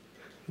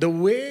 the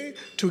way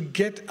to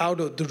get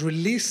out of, to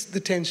release the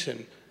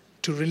tension,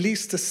 to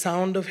release the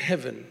sound of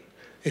heaven,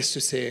 is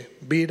to say,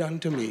 be it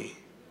unto me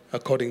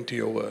according to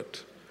your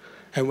word.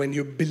 And when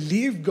you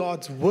believe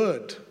God's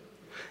word,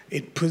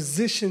 it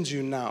positions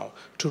you now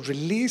to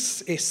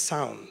release a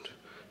sound,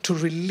 to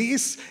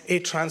release a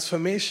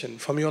transformation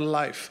from your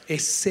life, a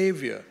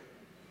savior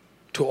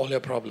to all your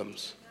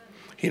problems.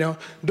 You know,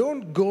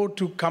 don't go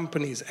to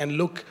companies and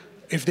look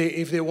if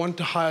they want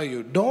to hire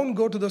you. Don't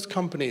go to those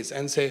companies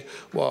and say,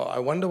 well, I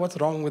wonder what's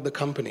wrong with the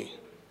company.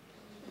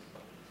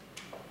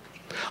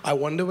 I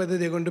wonder whether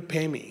they're going to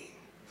pay me.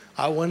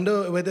 I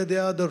wonder whether they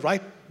are the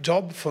right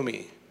job for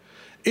me.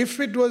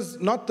 If it was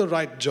not the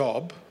right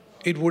job,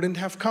 it wouldn't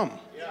have come.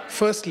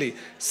 Firstly.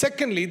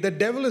 Secondly, the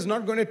devil is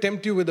not going to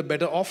tempt you with a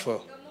better offer.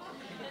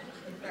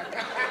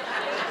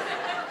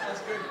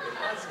 That's good.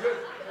 That's good.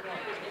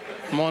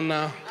 Come on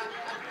now.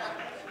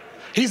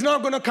 He's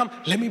not going to come,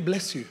 let me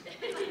bless you.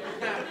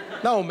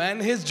 No, man,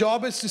 his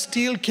job is to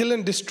steal, kill,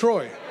 and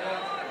destroy.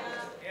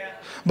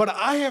 But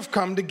I have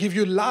come to give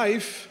you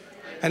life,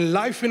 and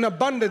life in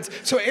abundance.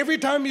 So every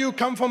time you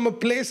come from a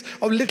place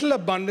of little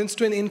abundance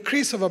to an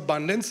increase of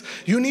abundance,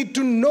 you need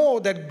to know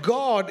that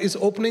God is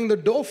opening the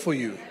door for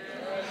you.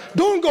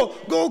 Don't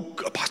go,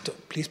 Pastor,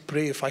 please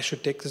pray if I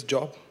should take this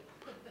job.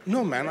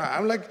 No, man,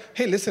 I'm like,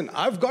 hey, listen,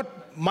 I've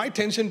got my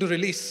tension to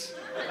release.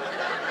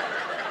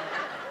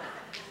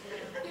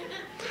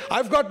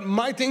 I've got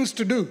my things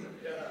to do.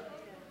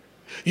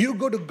 You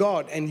go to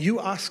God and you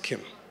ask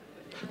him,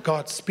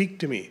 God, speak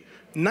to me.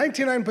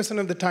 99%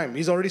 of the time,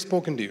 he's already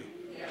spoken to you.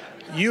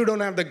 You don't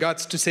have the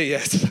guts to say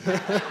yes.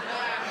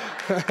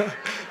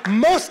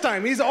 Most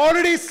time, he's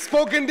already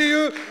spoken to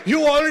you.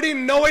 You already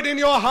know it in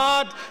your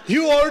heart.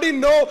 You already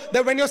know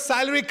that when your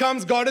salary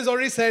comes, God has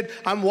already said,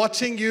 I'm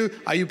watching you.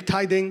 Are you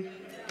tithing?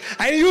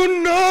 And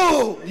you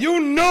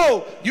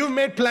know, you've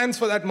made plans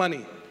for that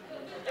money.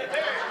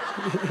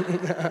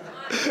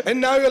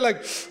 And now you're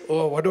like,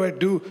 oh, what do I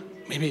do?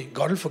 Maybe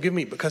God will forgive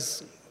me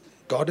because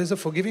God is a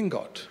forgiving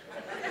God.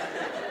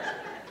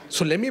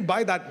 So let me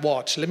buy that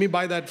watch. Let me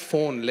buy that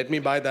phone. Let me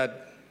buy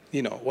that,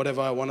 whatever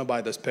I want to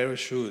buy, this pair of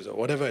shoes or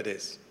whatever it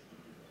is.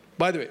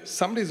 By the way,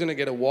 somebody's going to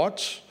get a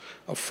watch,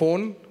 a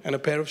phone, and a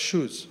pair of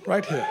shoes.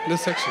 Right here,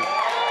 this section.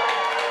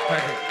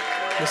 Right here,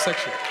 this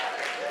section.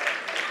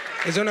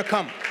 It's going to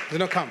come. It's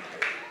going to come.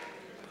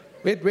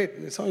 Wait.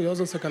 It's all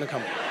yours also going to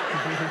come.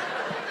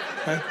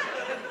 Right?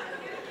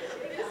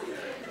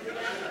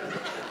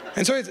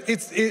 And so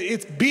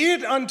it's be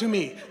it unto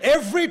me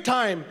every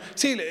time.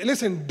 See,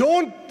 listen,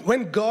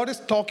 when God is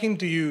talking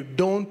to you,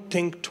 don't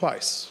think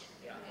twice.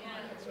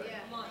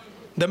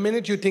 The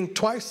minute you think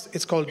twice,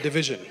 it's called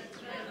division.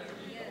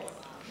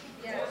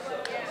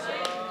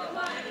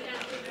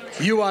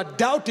 You are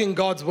doubting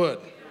God's word.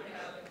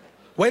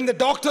 When the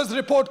doctor's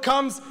report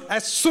comes,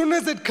 as soon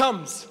as it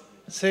comes,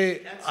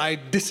 say, I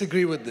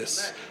disagree with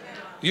this.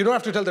 You don't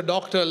have to tell the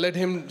doctor, let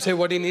him say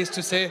what he needs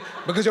to say,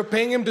 because you're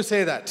paying him to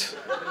say that.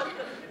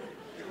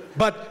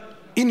 But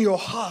in your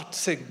heart,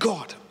 say,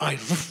 God, I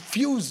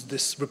refuse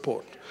this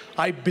report.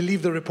 I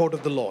believe the report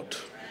of the Lord.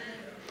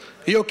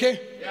 Are you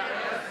okay? Yeah.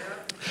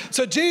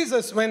 So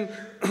Jesus, when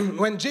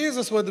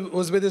Jesus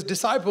was with his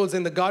disciples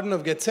in the Garden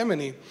of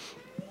Gethsemane,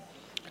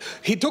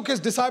 he took his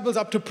disciples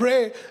up to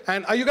pray.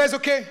 And are you guys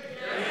okay?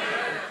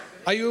 Yeah.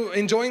 Are you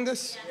enjoying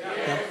this?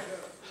 Yeah.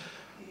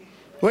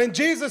 When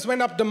Jesus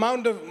went up the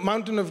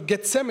mountain of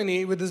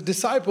Gethsemane with his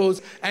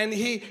disciples, and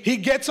he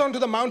gets onto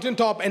the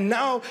mountaintop, and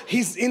now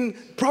he's in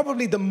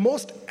probably the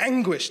most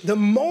anguish, the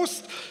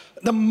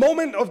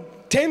moment of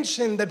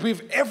tension that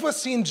we've ever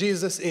seen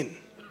Jesus in.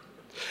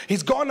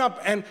 He's gone up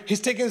and he's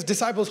taken his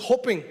disciples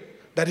hoping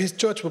that his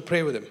church will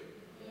pray with him.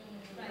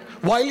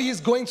 While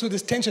he's going through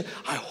this tension,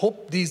 I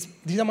hope these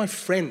are my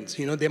friends,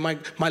 they're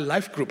my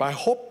life group. I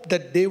hope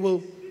that they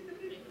will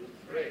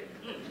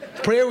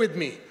pray with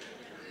me.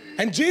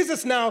 And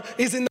Jesus now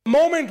is in the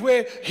moment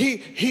where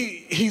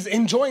he's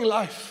enjoying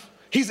life.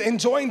 He's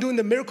enjoying doing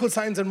the miracle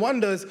signs and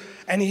wonders,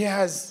 and he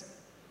has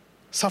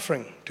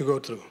suffering to go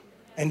through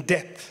and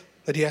death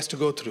that he has to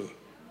go through,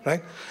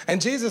 right?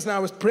 And Jesus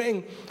now is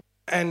praying,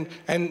 and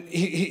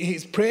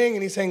he's praying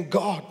and he's saying,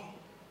 God,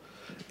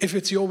 if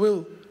it's your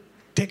will,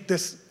 take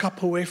this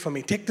cup away from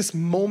me. Take this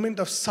moment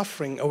of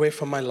suffering away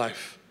from my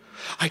life.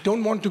 I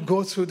don't want to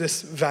go through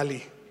this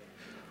valley.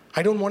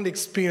 I don't want to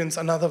experience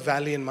another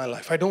valley in my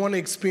life. I don't want to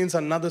experience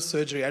another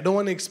surgery. I don't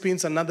want to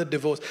experience another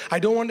divorce. I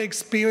don't want to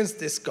experience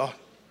this, God.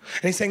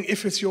 And he's saying,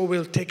 if it's your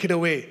will, take it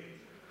away.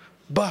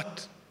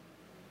 But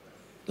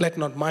let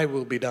not my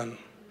will be done,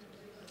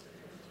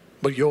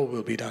 but your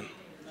will be done.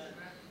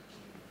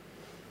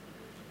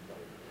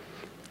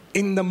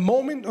 In the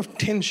moment of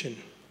tension,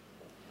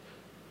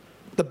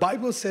 the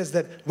Bible says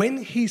that when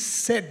he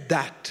said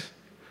that,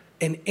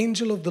 an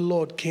angel of the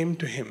Lord came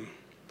to him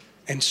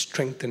and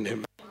strengthened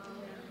him.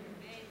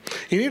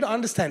 You need to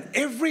understand,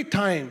 every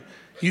time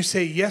you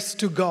say yes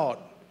to God,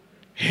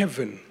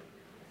 heaven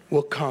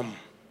will come.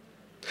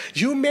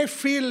 You may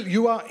feel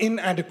you are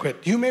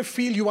inadequate. You may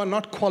feel you are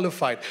not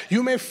qualified.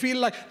 You may feel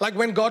like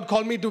when God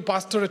called me to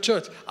pastor a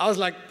church, I was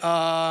like,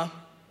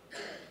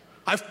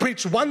 I've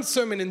preached one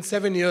sermon in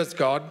 7 years,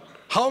 God.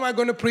 How am I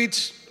going to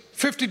preach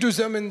 52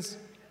 sermons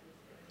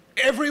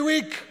every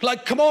week?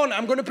 Like, come on,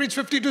 I'm going to preach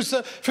 52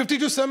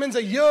 sermons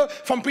a year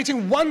from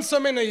preaching one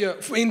sermon a year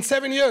in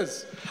 7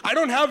 years. I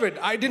don't have it.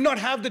 I did not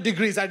have the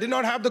degrees. I did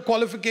not have the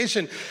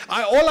qualification.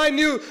 All I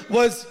knew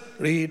was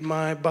read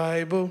my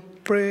Bible,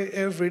 pray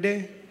every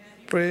day,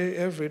 pray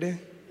every day,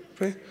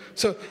 pray.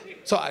 So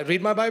I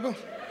read my Bible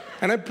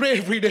and I pray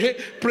every day,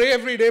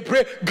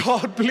 pray.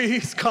 God,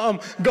 please come.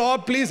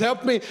 God, please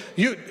help me.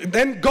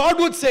 Then God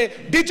would say,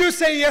 did you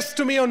say yes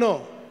to me or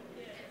no?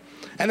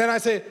 And then I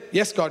say,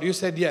 yes, God, you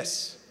said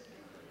yes.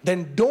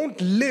 Then don't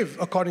live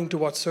according to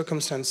what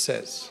circumstance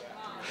says.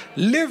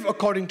 Live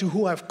according to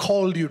who I've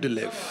called you to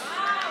live.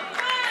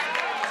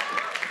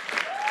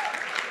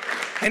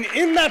 And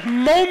in that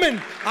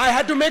moment, I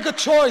had to make a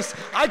choice.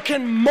 I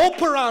can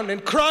mope around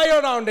and cry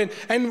around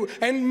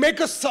and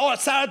make a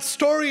sad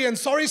story and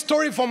sorry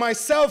story for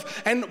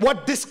myself and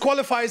what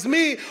disqualifies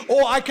me,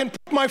 or I can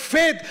put my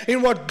faith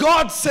in what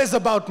God says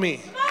about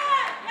me.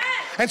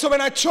 And so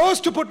when I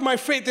chose to put my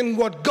faith in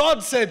what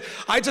God said,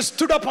 I just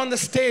stood up on the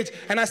stage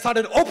and I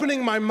started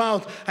opening my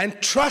mouth. And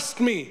trust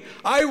me,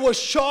 I was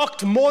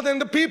shocked more than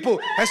the people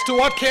as to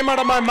what came out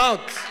of my mouth.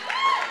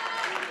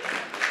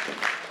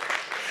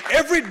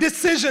 Every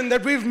decision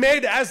that we've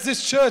made as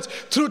this church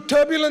through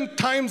turbulent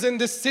times in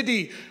this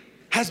city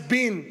has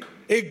been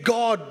a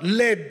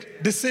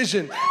God-led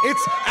decision.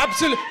 It's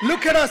absolute.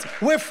 Look at us.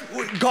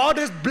 God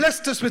has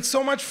blessed us with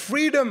so much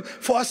freedom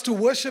for us to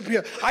worship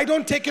here. I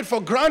don't take it for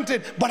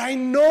granted, but I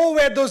know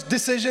where those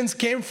decisions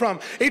came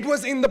from. It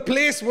was in the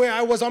place where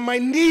I was on my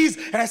knees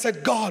and I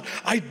said, God,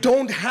 I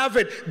don't have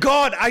it.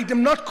 God, I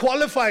am not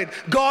qualified.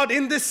 God,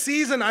 in this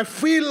season, I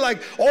feel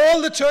like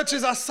all the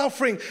churches are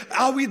suffering.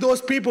 Are we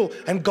those people?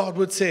 And God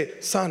would say,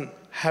 son,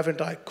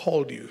 haven't I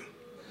called you?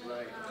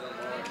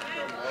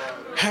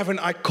 haven't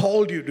I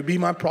called you to be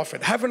my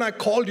prophet? Haven't I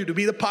called you to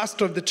be the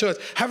pastor of the church?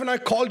 Haven't I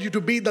called you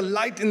to be the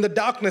light in the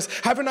darkness?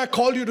 Haven't I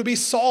called you to be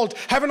salt?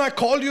 Haven't I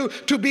called you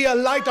to be a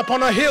light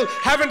upon a hill?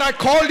 Haven't I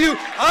called you?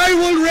 I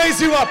will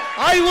raise you up.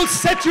 I will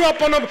set you up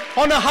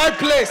on a high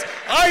place.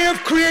 I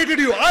have created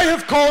you. I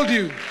have called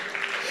you.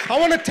 I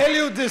want to tell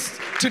you this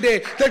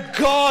today, that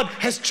God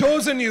has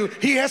chosen you.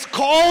 He has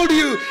called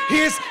you.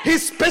 He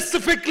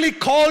specifically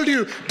called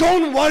you.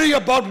 Don't worry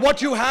about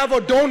what you have or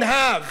don't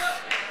have.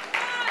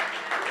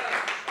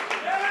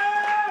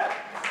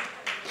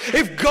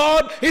 If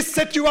God has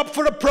set you up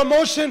for a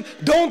promotion,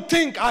 don't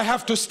think I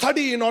have to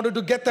study in order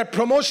to get that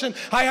promotion.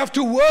 I have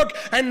to work,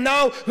 and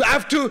now I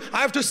have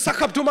to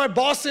suck up to my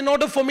boss in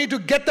order for me to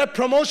get that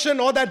promotion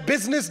or that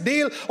business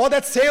deal or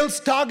that sales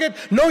target.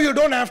 No, you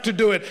don't have to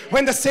do it.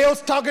 When the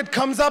sales target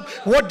comes up,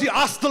 what do you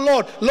ask the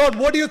Lord? Lord,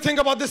 what do you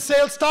think about this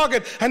sales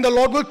target? And the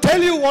Lord will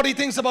tell you what He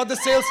thinks about the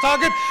sales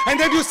target. And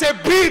then you say,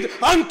 be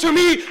it unto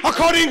me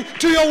according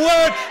to your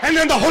word. And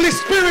then the Holy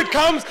Spirit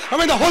comes. And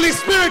when the Holy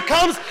Spirit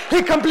comes,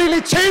 He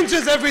completely changes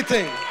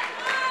everything.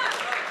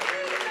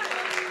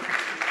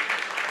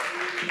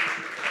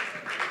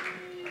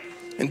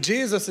 And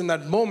Jesus in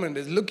that moment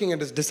is looking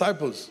at His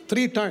disciples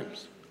 3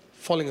 times,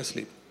 falling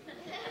asleep.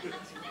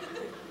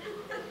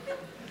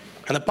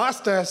 And the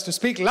pastor has to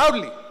speak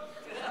loudly.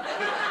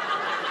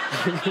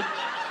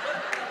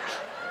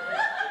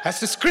 Has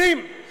to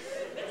scream.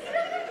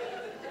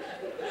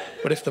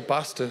 But if the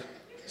pastor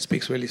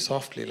speaks really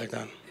softly like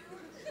that,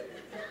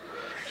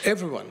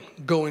 everyone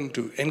go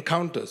into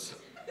encounters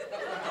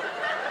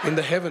in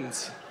the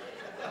heavens.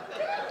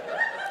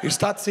 You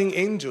start seeing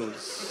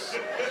angels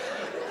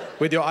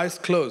with your eyes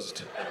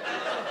closed.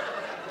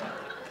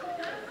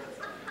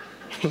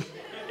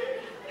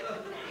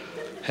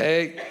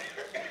 Hey,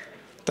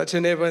 touch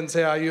your neighbor and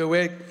say, are you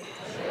awake?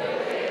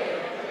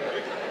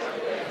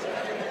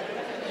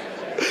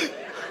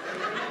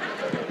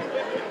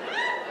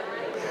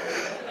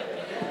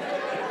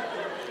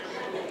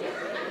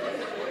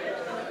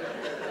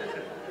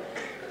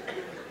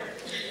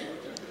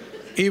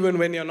 Even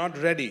when you're not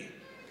ready,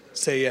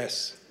 say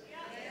yes.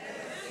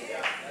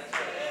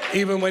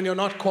 Even when you're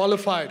not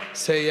qualified,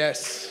 say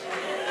yes.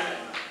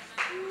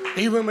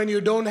 Even when you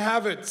don't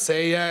have it,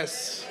 say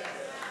yes.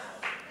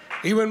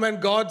 Even when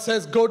God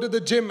says go to the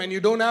gym and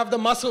you don't have the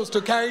muscles to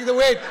carry the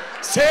weight,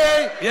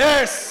 say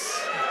yes.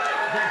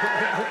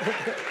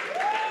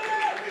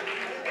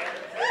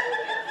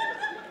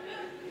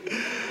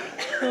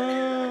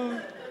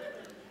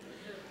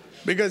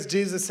 Because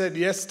Jesus said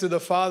yes to the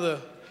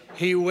Father,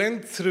 He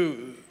went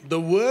through the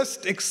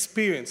worst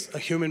experience a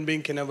human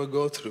being can ever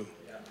go through.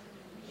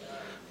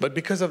 But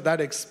because of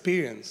that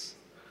experience,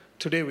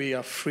 today we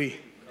are free.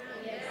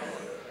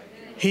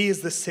 He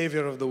is the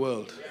Savior of the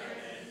world.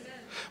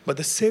 But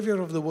the Savior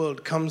of the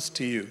world comes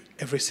to you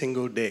every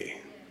single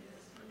day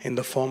in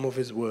the form of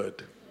His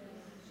word.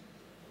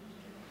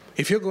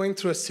 If you're going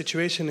through a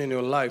situation in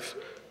your life,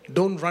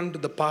 don't run to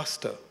the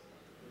pastor.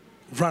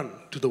 Run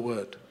to the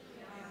word.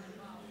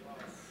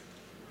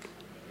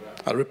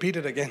 I'll repeat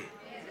it again.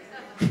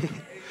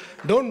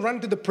 Don't run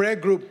to the prayer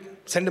group.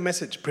 Send a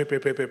message. Pray, pray,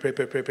 pray, pray, pray,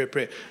 pray, pray, pray,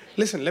 pray.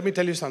 Listen, let me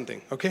tell you something,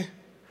 okay?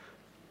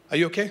 Are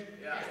you okay?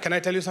 Yeah. Can I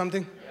tell you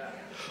something? Yeah.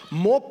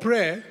 More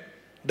prayer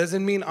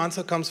doesn't mean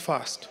answer comes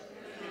fast.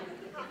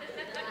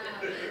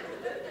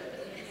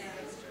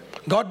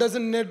 God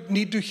doesn't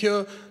need to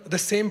hear the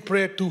same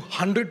prayer to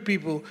 100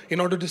 people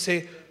in order to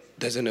say,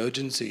 there's an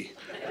urgency.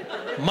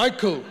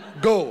 Michael,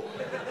 go.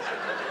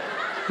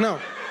 No.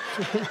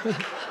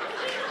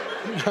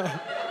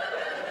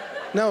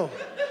 No.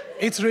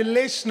 It's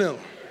relational.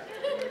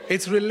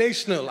 It's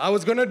relational. I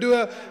was going to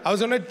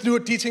do a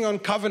teaching on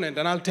covenant,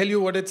 and I'll tell you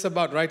what it's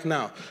about right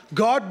now.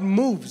 God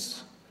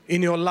moves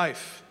in your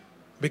life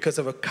because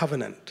of a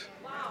covenant.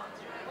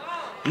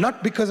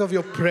 Not because of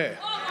your prayer.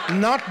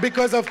 Not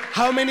because of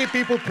how many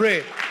people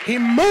pray. He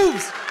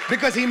moves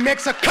because He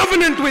makes a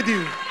covenant with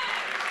you.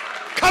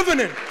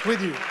 Covenant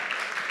with you.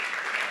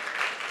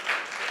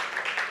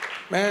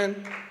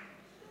 Man,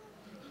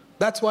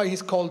 that's why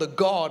He's called the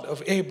God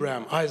of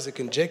Abraham, Isaac,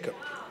 and Jacob.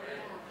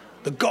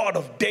 The God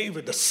of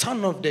David, the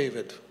son of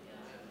David.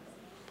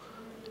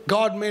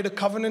 God made a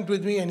covenant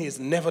with me and He has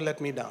never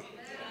let me down.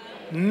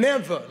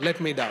 Never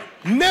let me down.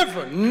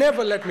 Never,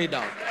 never let me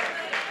down.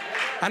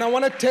 And I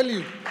want to tell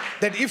you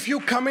that if you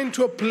come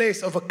into a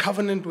place of a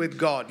covenant with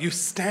God, you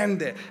stand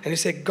there and you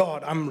say,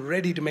 God, I'm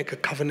ready to make a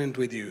covenant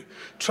with you.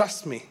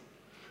 Trust me,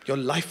 your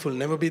life will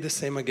never be the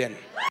same again.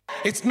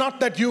 It's not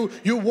that you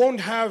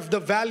won't have the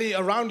valley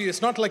around you.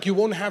 It's not like you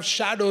won't have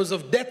shadows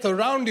of death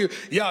around you.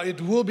 Yeah,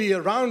 it will be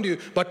around you.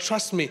 But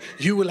trust me,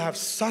 you will have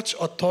such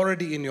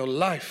authority in your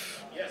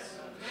life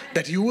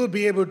that you will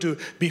be able to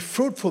be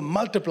fruitful,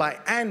 multiply,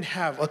 and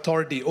have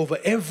authority over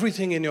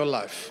everything in your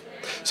life.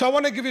 So I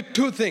want to give you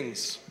 2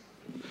 things.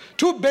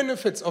 2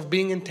 benefits of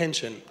being in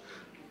tension.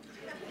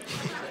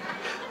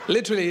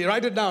 Literally,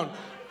 write it down.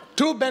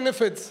 2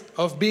 benefits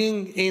of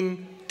being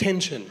in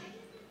tension.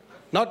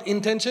 Not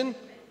intention.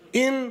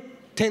 In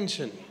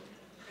tension.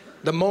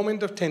 The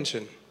moment of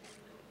tension.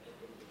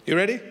 You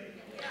ready?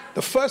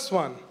 The first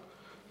one,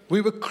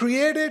 we were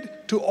created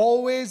to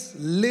always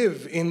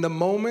live in the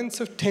moments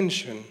of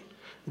tension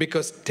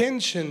because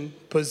tension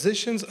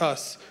positions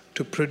us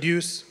to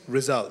produce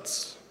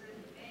results.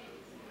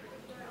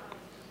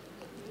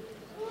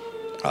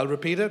 I'll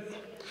repeat it.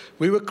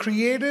 We were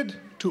created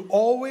to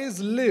always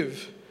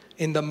live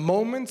in the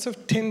moments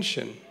of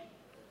tension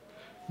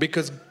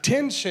because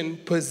tension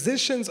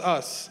positions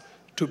us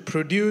to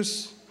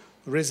produce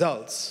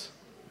results.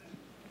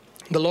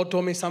 The Lord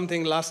told me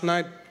something last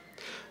night.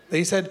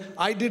 He said,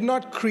 I did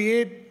not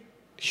create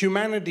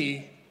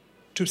humanity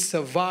to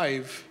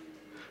survive,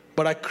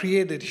 but I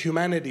created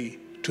humanity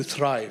to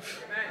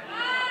thrive.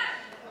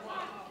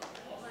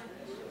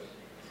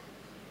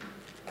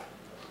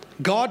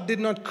 God did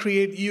not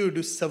create you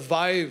to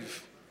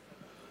survive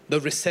the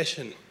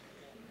recession.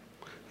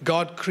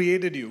 God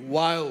created you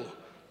while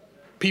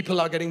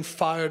people are getting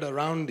fired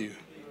around you.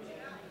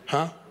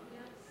 Huh?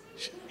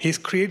 He's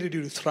created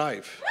you to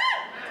thrive.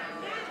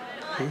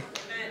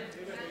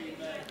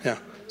 Yeah.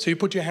 So you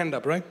put your hand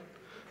up, right?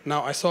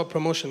 Now I saw a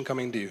promotion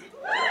coming to you.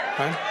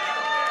 Right?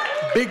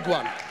 Big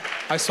one.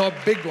 I saw a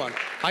big one.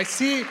 I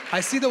see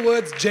the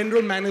words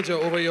general manager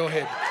over your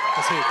head.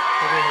 I see it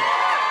over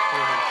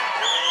your head.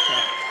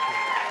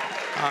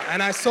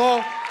 And I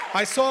saw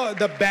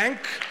the bank,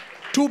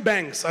 two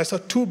banks. I saw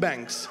two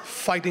banks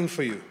fighting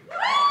for you.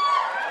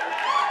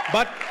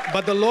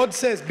 But the Lord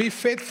says, be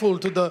faithful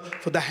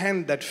for the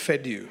hand that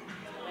fed you.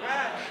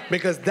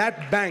 Because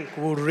that bank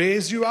will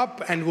raise you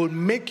up and will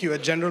make you a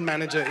general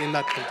manager in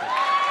that company.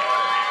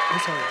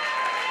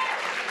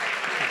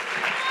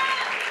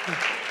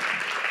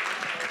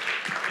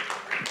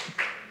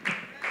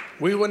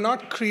 We were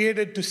not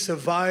created to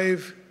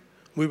survive.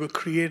 We were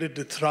created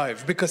to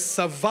thrive. Because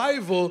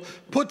survival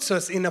puts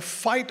us in a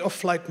fight or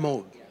flight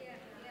mode.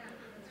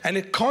 And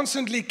it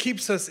constantly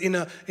keeps us in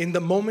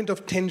the moment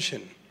of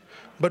tension.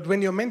 But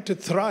when you're meant to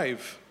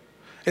thrive,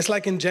 it's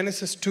like in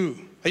Genesis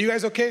 2. Are you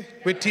guys okay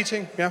with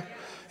teaching? Yeah.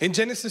 In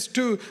Genesis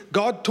 2,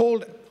 God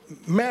told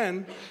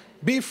man,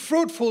 be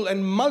fruitful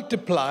and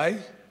multiply.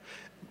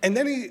 And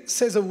then he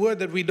says a word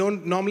that we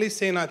don't normally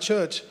say in our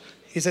church.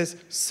 He says,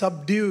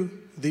 subdue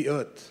the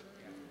earth.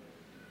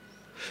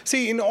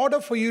 See, in order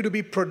for you to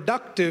be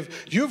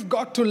productive, you've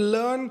got to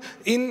learn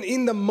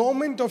in the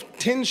moment of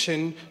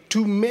tension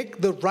to make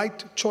the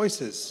right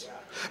choices.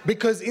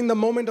 Because in the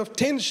moment of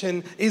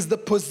tension is the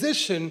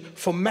position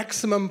for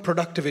maximum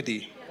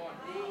productivity.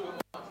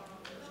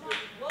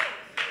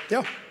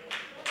 Yeah.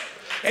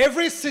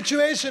 Every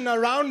situation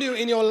around you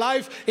in your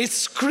life is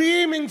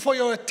screaming for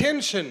your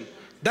attention.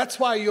 That's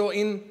why you're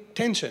in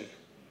tension.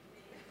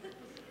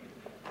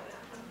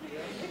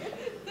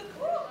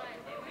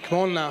 Come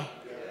on now.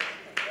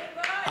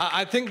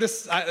 I think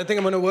I'm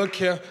going to work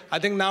here. I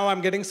think now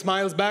I'm getting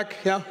smiles back.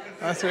 Yeah,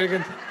 that's very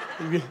good.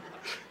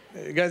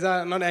 You guys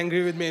are not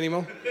angry with me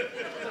anymore.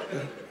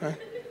 Right?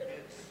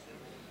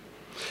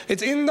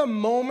 It's in the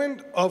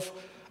moment of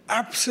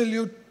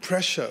absolute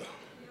pressure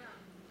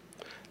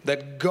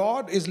that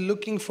God is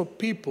looking for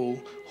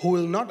people who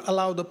will not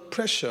allow the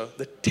pressure,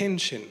 the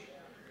tension,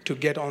 to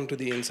get onto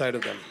the inside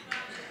of them.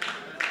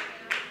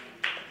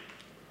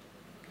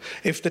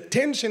 If the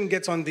tension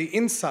gets on the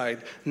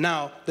inside,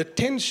 now the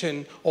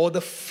tension or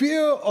the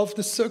fear of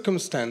the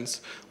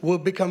circumstance will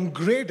become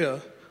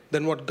greater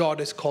than what God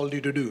has called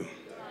you to do.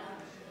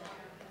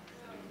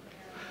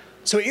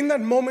 So in that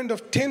moment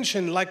of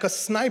tension, like a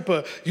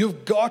sniper,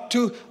 you've got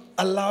to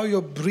allow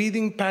your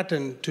breathing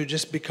pattern to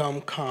just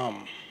become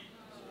calm.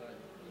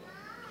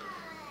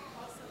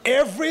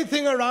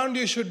 Everything around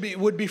you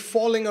would be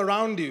falling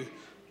around you,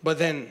 but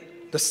then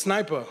the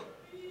sniper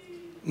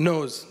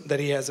knows that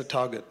he has a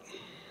target.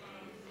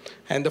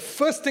 And the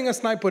first thing a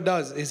sniper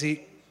does is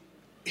he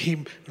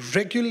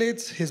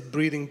regulates his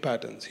breathing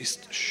patterns.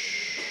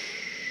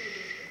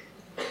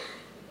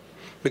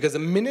 Because the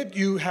minute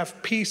you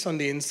have peace on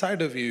the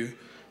inside of you,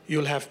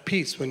 you'll have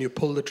peace when you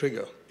pull the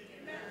trigger.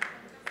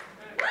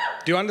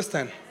 Do you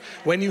understand?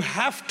 When you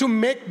have to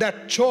make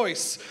that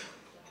choice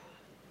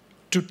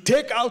to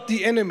take out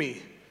the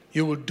enemy,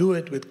 you will do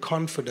it with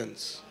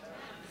confidence.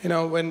 You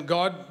know, when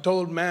God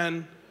told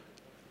man,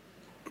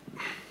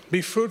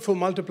 be fruitful,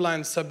 multiply,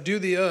 and subdue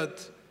the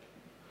earth,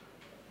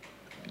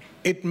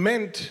 it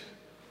meant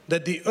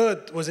that the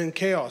earth was in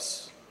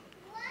chaos.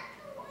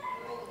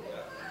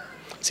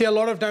 See, a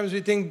lot of times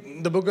we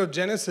think the book of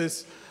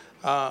Genesis,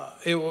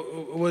 it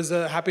was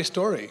a happy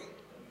story.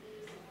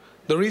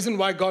 The reason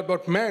why God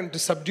brought man to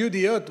subdue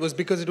the earth was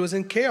because it was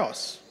in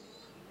chaos.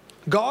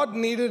 God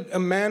needed a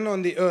man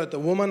on the earth, a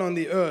woman on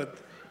the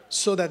earth,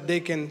 so that they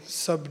can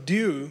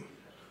subdue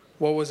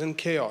what was in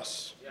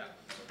chaos.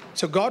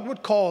 So God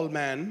would call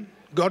man,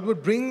 God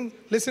would bring,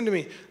 listen to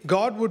me,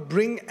 God would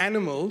bring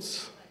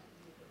animals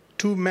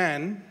to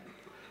man,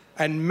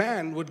 and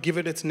man would give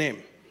it its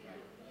name.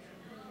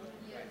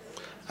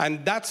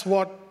 And that's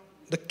what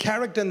the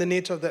character and the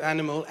nature of the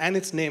animal and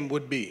its name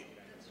would be.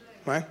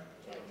 Right?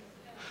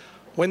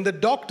 When the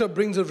doctor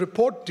brings a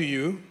report to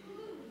you,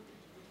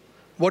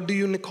 what do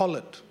you call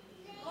it?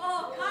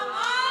 Oh,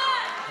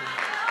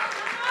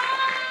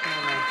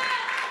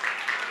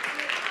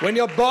 When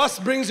your boss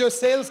brings your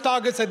sales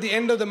targets at the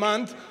end of the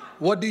month,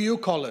 what do you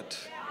call it?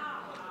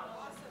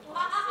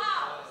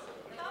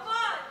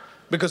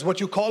 Because what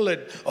you call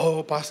it,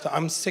 oh, Pastor,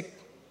 I'm sick.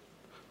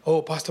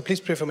 Oh, Pastor, please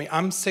pray for me.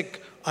 I'm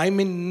sick. I'm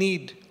in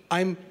need.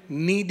 I'm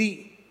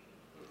needy.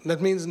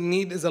 That means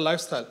need is a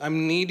lifestyle.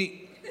 I'm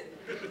needy.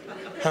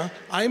 Huh?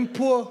 I'm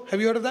poor. Have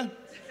you heard of that?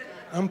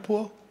 I'm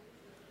poor.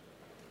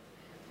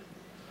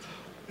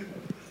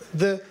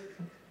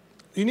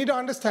 You need to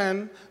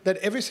understand that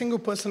every single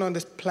person on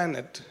this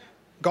planet,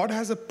 God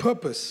has a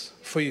purpose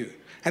for you.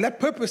 And that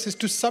purpose is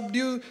to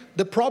subdue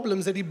the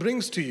problems that He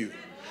brings to you.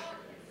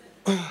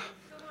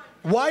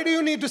 Why do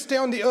you need to stay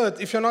on the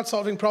earth if you're not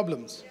solving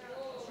problems?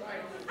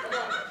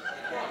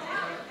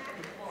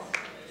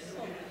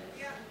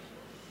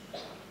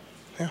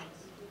 Yeah.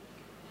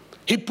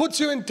 He puts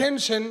you in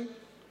tension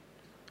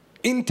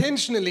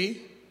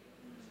intentionally,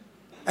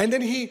 and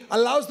then He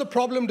allows the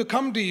problem to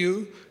come to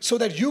you so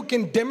that you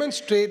can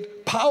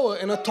demonstrate power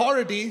and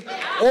authority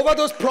over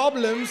those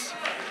problems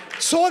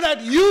so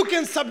that you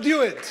can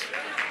subdue it.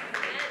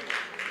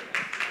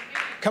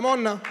 Come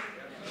on now.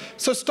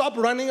 So stop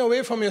running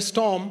away from your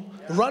storm.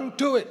 Run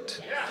to it.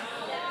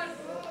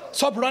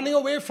 Stop running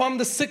away from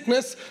the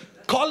sickness.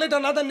 Call it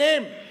another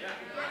name.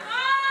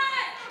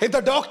 If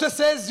the doctor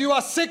says you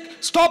are sick,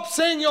 stop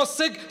saying you're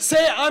sick.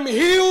 Say, I'm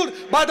healed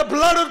by the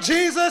blood of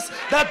Jesus.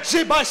 That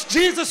by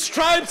Jesus'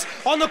 stripes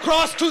on the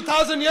cross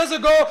 2,000 years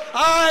ago,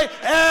 I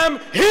am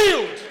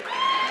healed.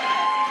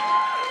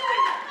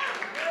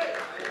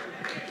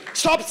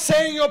 Stop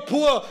saying you're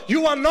poor.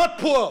 You are not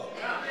poor.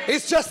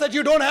 It's just that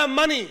you don't have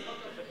money.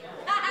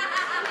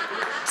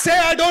 Say,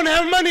 I don't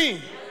have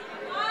money.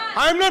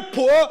 I'm not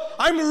poor.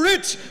 I'm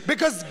rich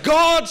because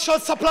God shall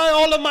supply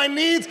all of my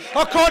needs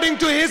according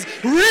to His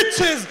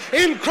riches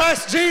in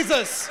Christ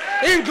Jesus,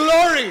 in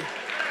glory.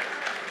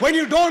 When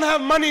you don't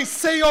have money,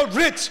 say you're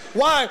rich.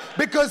 Why?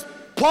 Because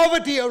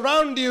poverty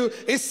around you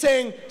is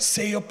saying,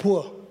 say you're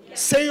poor.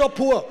 Say you're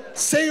poor.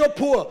 Say you're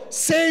poor.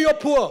 Say you're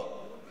poor.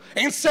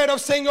 Instead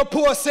of saying you're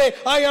poor, say,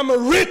 I am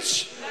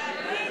rich.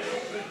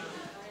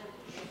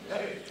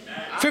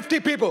 50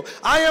 people.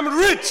 I am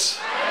rich.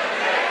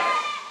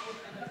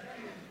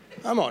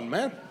 Come on,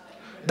 man.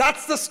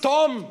 That's the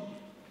storm.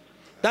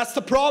 That's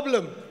the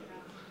problem.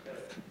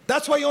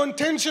 That's why you're in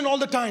tension all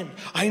the time.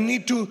 I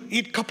need to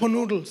eat cup of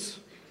noodles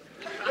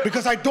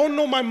because I don't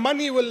know my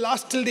money will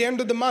last till the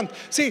end of the month.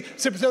 See,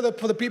 for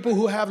the people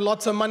who have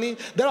lots of money,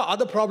 there are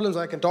other problems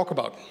I can talk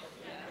about.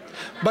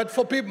 But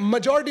for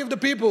majority of the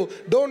people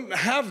don't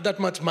have that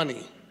much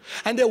money.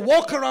 And they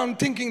walk around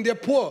thinking they're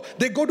poor.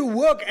 They go to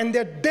work and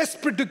they're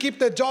desperate to keep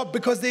their job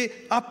because they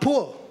are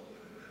poor.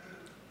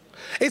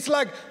 It's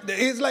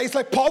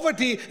like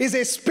poverty is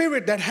a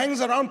spirit that hangs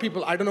around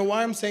people. I don't know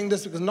why I'm saying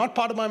this because it's not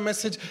part of my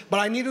message, but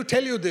I need to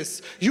tell you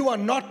this. You are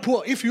not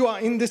poor. If you are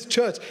in this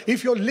church,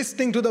 if you're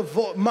listening to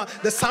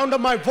the sound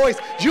of my voice,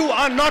 you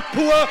are not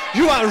poor.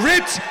 You are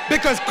rich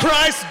because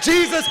Christ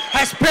Jesus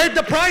has paid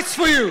the price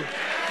for you.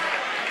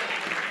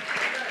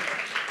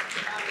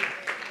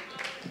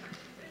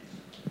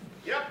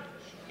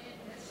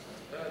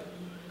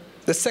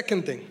 The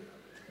second thing,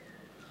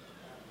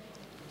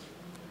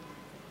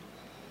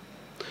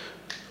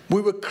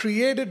 we were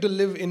created to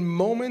live in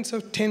moments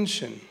of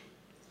tension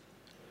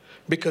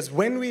because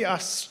when we are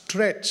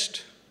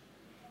stretched,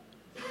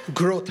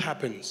 growth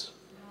happens.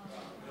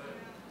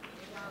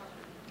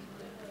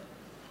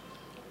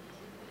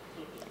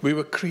 We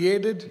were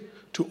created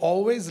to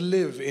always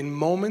live in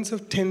moments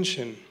of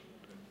tension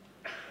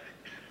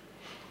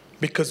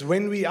because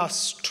when we are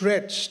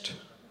stretched,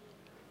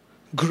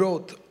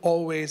 growth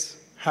always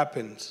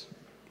happens.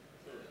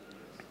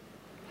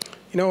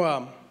 You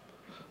know,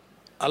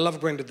 I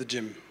love going to the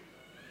gym.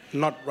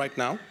 Not right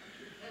now,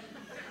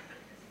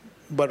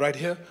 but right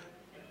here.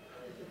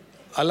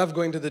 I love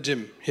going to the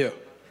gym here.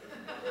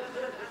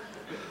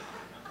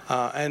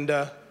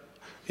 You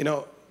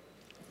know,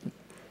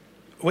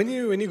 when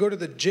you go to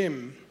the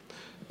gym,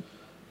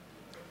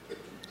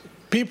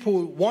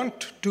 people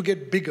want to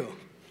get bigger.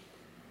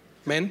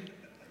 Men?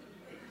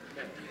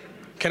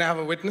 Can I have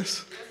a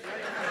witness?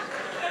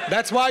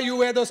 That's why you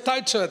wear those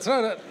tight shirts,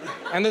 no?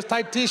 And those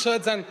tight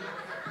t-shirts and...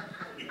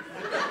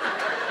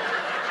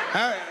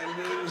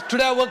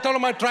 Today I worked out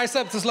on my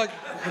triceps. It's like...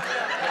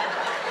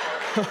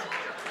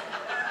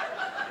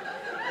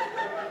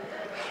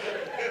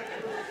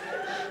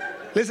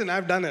 Listen,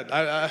 I've done it.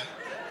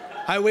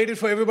 I waited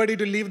for everybody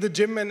to leave the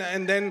gym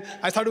and then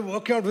I started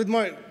working out with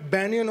my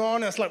banyan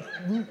on. It's like...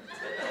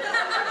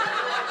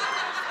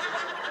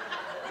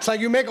 It's like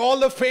you make all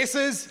the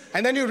faces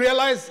and then you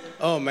realize,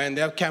 oh man,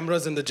 they have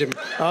cameras in the gym.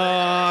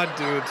 Oh,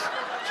 dude.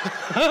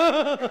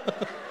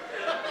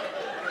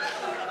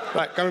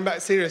 Right, coming back,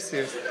 serious.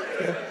 Yeah.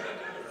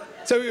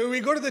 So we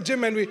go to the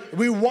gym and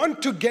we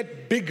want to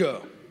get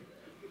bigger,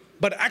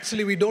 but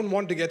actually we don't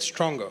want to get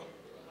stronger.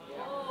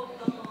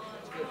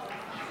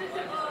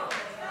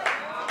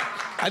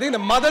 I think the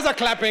mothers are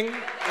clapping.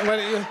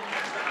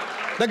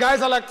 The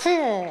guys are like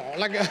all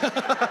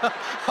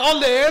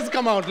the hairs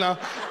come out now.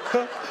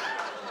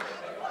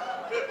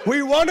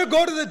 We want to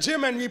go to the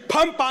gym and we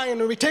pump iron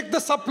and we take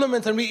the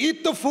supplements and we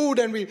eat the food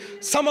and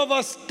some of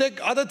us take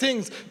other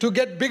things to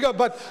get bigger,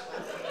 but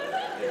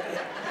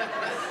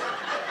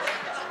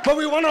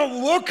we want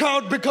to work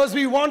out because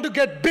we want to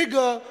get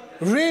bigger,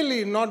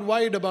 really not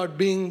worried about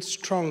being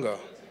stronger.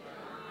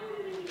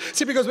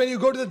 See, because when you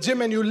go to the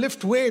gym and you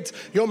lift weights,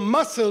 your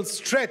muscles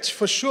stretch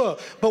for sure.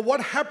 But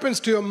what happens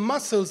to your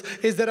muscles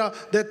is there are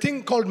a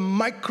thing called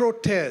micro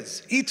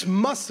tears. Each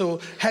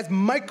muscle has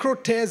micro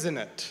tears in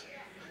it.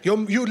 You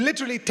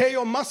literally tear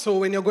your muscle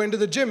when you're going to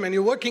the gym and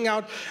you're working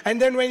out.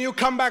 And then when you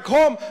come back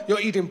home,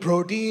 you're eating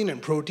protein and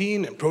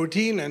protein and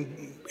protein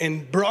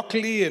and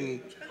broccoli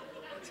and...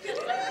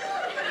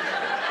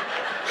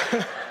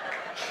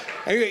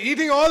 and you're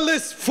eating all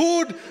this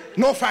food.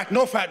 No fat,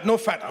 no fat, no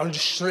fat. I'm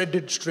just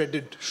shredded.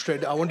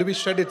 I want to be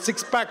shredded.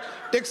 Six-pack.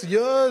 Takes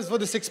years for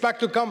the six-pack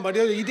to come, but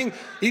you're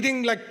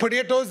eating like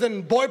potatoes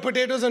and boiled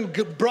potatoes and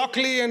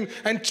broccoli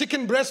and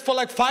chicken breast for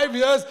like 5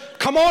 years.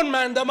 Come on,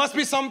 man. There must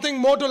be something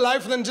more to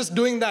life than just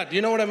doing that.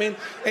 You know what I mean?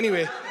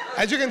 Anyway,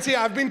 as you can see,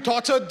 I've been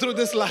tortured through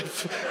this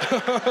life.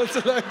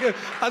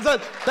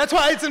 That's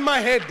why it's in my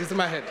head. It's in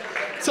my head.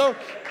 So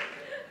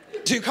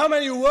you come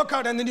and you work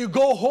out and then you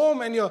go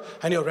home and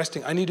you're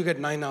resting. I need to get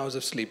 9 hours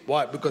of sleep.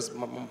 Why? Because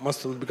my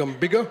muscles become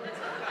bigger.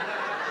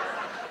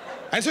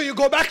 And so you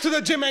go back to the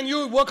gym and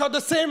you work out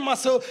the same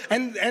muscle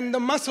and the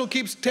muscle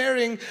keeps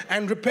tearing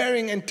and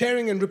repairing and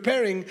tearing and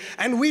repairing.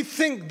 And we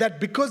think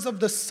that because of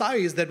the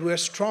size that we're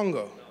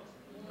stronger.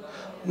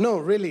 No,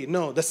 really,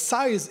 no. The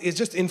size is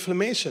just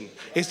inflammation.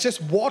 It's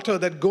just water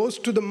that goes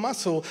to the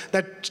muscle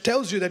that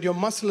tells you that your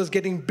muscle is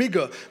getting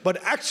bigger. But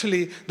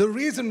actually, the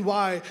reason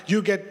why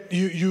you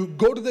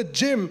go to the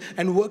gym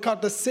and work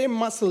out the same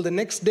muscle the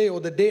next day or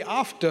the day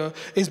after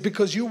is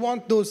because you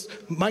want those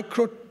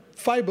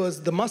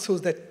microfibers, the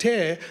muscles that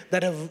tear,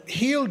 that have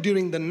healed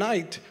during the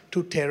night,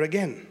 to tear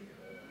again.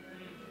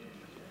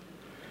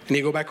 And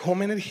you go back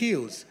home and it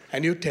heals,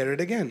 and you tear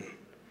it again.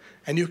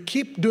 And you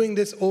keep doing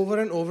this over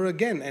and over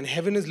again. And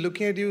heaven is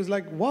looking at you, is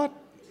like, what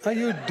are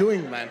you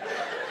doing, man?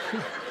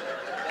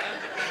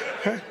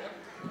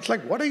 It's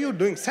like, what are you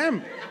doing,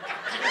 Sam?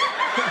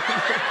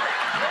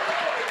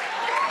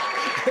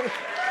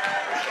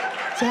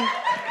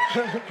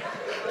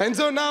 And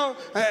so now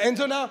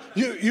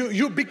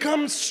you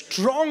become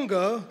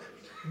stronger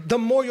the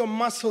more your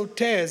muscle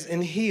tears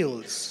and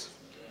heals.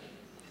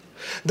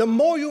 The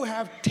more you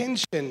have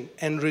tension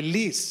and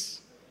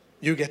release,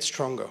 you get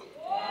stronger.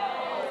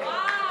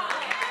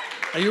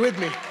 Are you with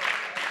me?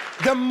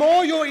 The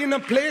more you're in a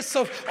place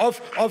of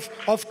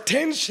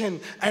tension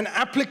and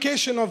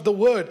application of the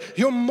word,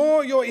 the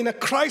more you're in a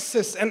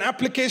crisis and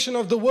application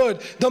of the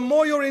word, the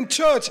more you're in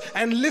church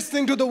and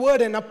listening to the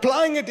word and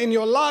applying it in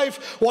your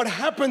life, what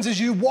happens is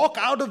you walk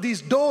out of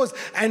these doors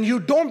and you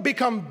don't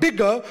become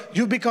bigger,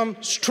 you become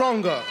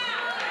stronger.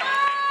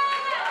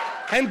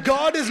 And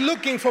God is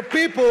looking for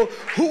people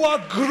who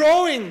are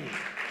growing.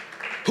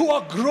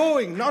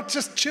 Not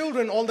just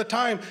children all the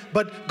time,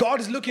 but God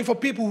is looking for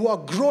people who are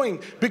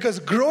growing, because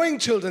growing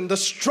children, the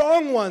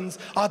strong ones,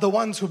 are the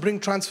ones who bring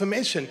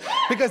transformation,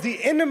 because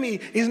the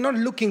enemy is not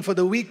looking for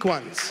the weak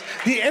ones.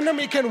 The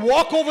enemy can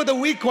walk over the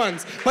weak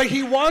ones, but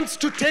he wants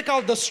to take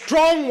out the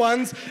strong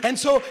ones, and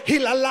so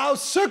he'll allow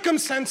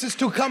circumstances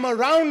to come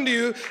around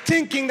you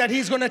thinking that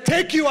he's going to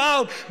take you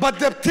out, but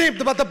the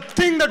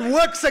thing that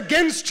works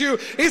against you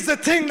is the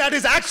thing that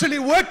is actually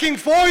working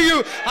for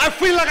you. I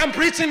feel like I'm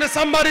preaching to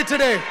somebody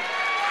today.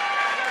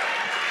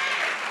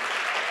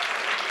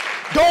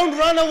 Don't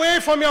run away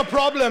from your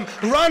problem.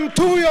 Run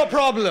to your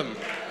problem.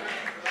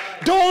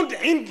 Don't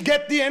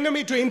get the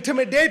enemy to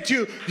intimidate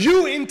you.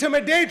 You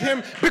intimidate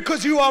him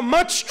because you are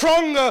much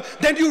stronger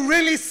than you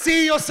really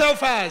see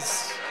yourself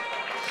as.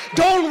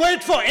 Don't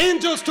wait for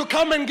angels to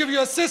come and give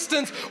you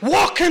assistance.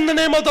 Walk in the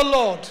name of the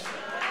Lord.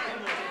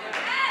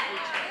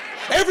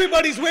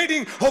 Everybody's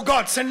waiting. Oh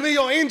God, send me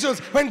your angels.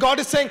 When God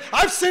is saying,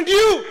 I've sent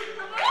you.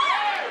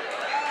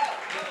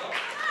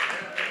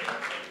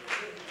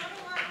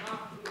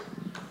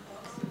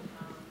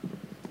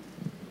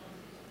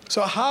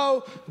 So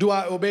how do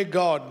I obey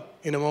God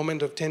in a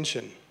moment of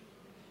tension?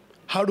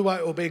 How do I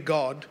obey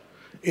God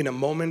in a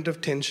moment of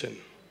tension?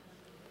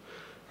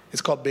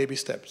 It's called baby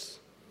steps.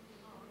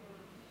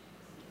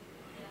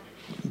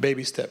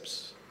 Baby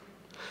steps.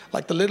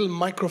 Like the little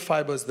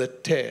microfibers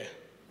that tear,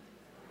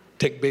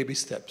 take baby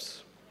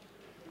steps.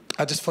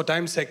 Just for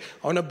time's sake,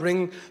 I want to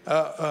bring,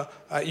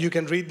 you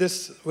can read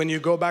this when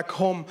you go back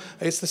home.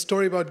 It's the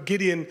story about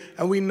Gideon,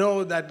 and we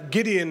know that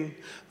Gideon,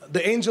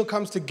 the angel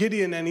comes to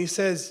Gideon and he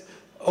says,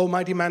 "O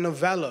mighty man of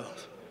valor."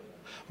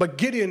 But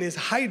Gideon is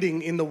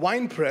hiding in the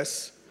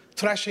winepress,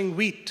 thrashing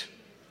wheat.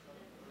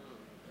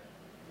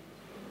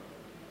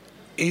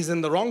 He's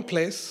in the wrong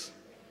place,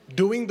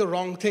 doing the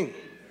wrong thing.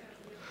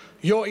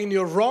 You're in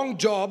your wrong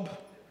job,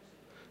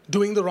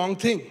 doing the wrong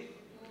thing.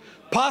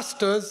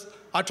 Pastors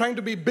are trying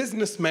to be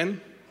businessmen,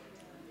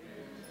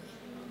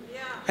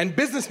 and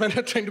businessmen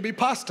are trying to be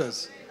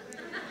pastors.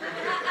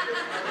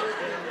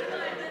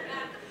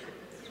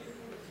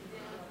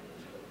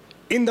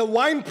 In the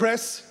wine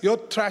press, you're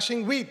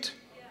thrashing wheat.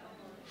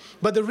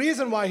 But the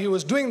reason why he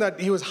was doing that,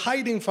 he was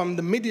hiding from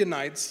the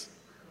Midianites,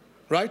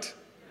 right?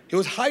 He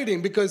was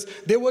hiding because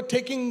they were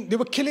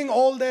killing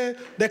all their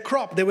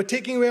crop. They were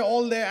taking away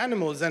all their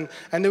animals, and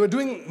they were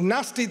doing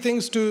nasty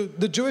things to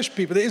the Jewish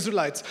people, the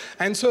Israelites.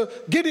 And so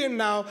Gideon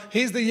now,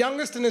 he's the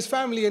youngest in his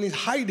family, and he's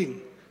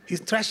hiding.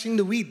 He's thrashing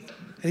the wheat,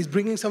 and he's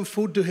bringing some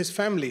food to his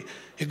family.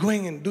 You're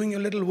going and doing your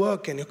little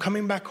work, and you're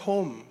coming back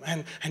home,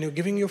 and you're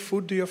giving your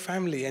food to your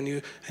family, and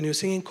you're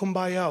singing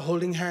Kumbaya,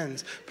 holding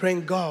hands,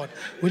 praying, God,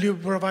 will you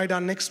provide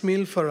our next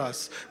meal for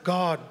us?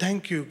 God,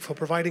 thank you for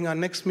providing our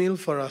next meal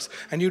for us.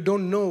 And you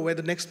don't know where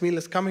the next meal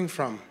is coming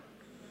from.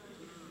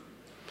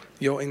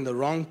 You're in the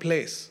wrong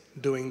place,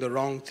 doing the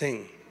wrong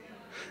thing.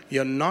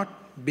 You're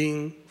not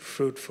being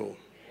fruitful.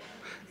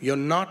 You're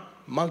not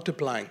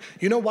multiplying.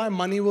 You know why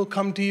money will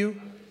come to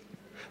you?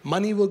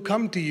 Money will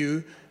come to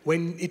you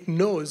when it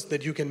knows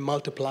that you can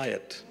multiply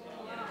it.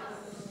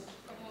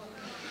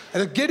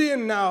 And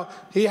Gideon now,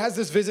 he has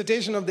this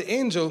visitation of the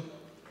angel.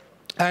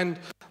 And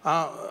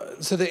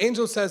so the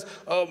angel says,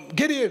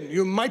 Gideon,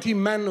 you mighty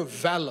man of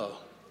valor.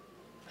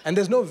 And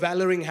there's no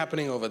valoring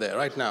happening over there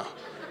right now.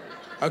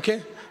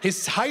 Okay?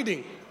 He's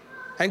hiding.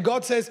 And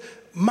God says,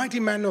 mighty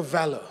man of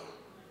valor.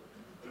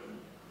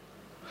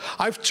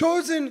 I've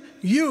chosen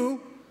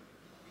you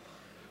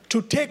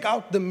to take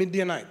out the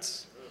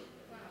Midianites.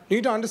 You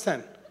need to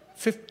understand,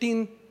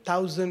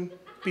 15,000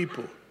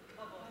 people.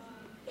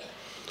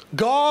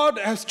 God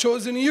has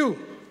chosen you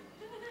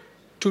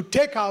to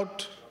take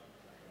out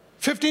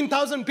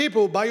 15,000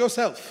 people by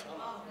yourself.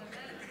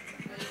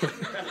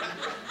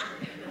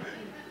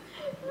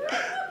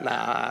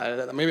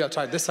 Nah, maybe I'll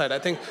try this side. I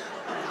think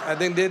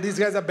these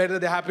guys are better.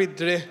 They're happy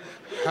today.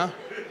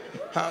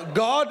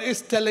 God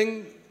is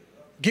telling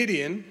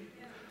Gideon,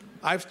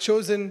 I've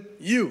chosen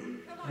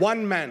you,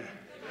 one man,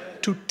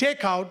 to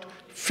take out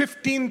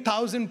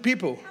 15,000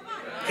 people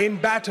in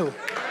battle.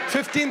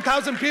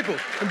 15,000 people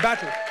in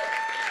battle.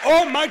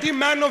 Oh, mighty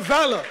man of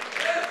valor.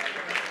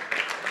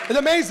 It's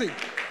amazing.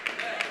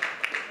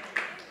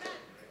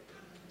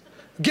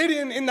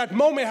 Gideon in that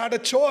moment had a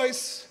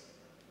choice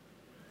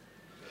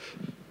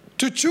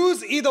to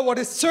choose either what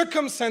his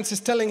circumstance is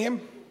telling him,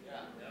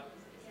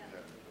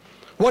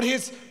 what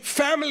his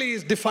family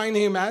is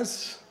defining him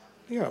as.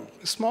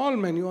 Small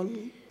man, you all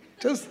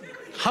just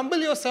humble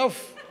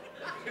yourself.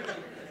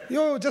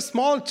 You're just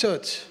small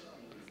church.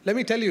 Let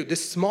me tell you,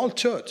 this small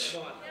church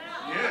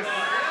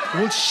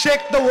will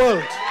shake the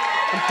world.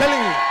 I'm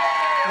telling you,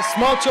 a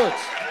small church.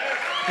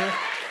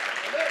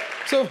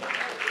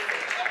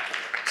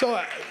 So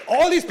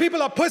all these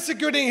people are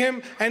persecuting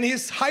him, and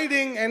he's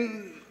hiding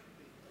and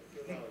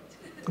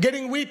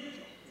getting wheat.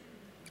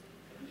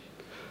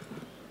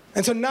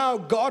 And so now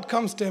God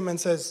comes to him and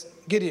says,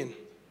 Gideon,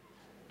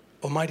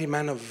 O mighty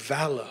man of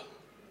valor,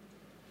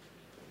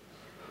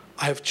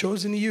 I have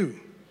chosen you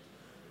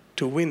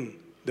to win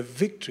the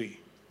victory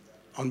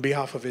on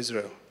behalf of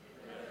Israel.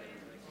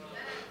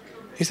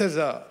 He says,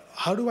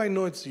 how do I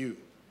know it's you?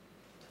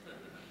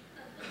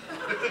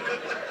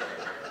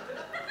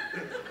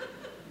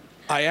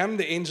 I am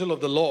the angel of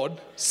the Lord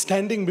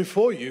standing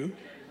before you,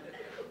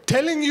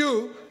 telling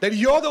you that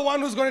you're the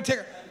one who's going to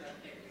take.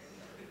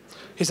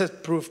 He says,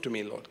 prove to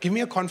me, Lord. Give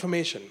me a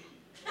confirmation.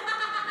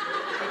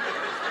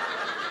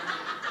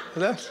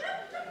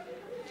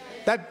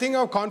 That thing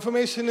of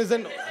confirmation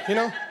isn't,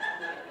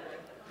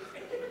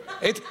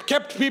 it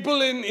kept people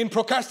in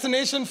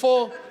procrastination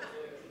for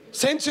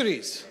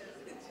centuries.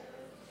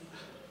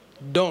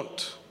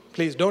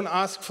 Please don't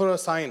ask for a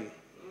sign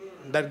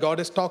that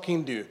God is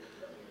talking to you.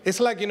 It's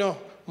like,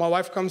 my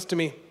wife comes to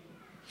me.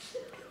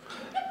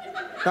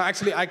 No,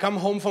 actually, I come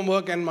home from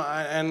work and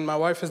my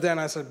wife is there,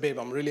 and I said, babe,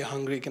 I'm really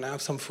hungry. Can I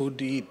have some food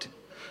to eat?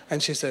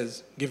 And she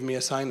says, give me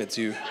a sign it's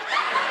you.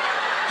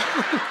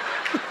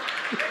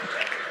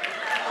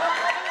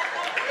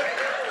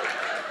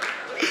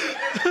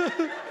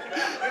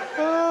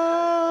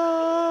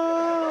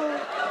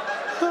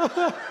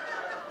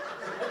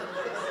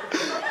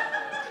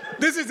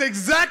 This is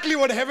exactly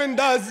what heaven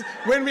does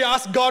when we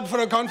ask God for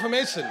a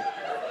confirmation.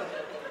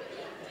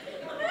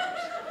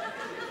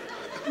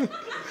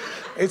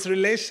 It's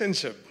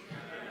relationship.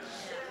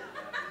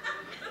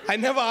 I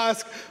never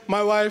ask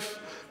my wife,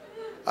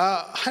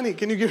 honey,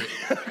 can you give me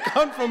a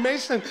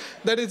confirmation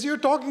that it's you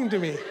talking to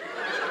me?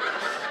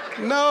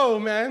 No,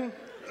 man.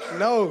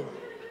 No.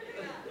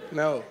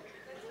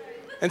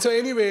 And so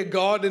anyway,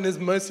 God in his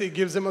mercy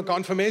gives him a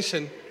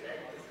confirmation.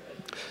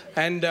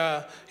 And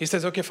he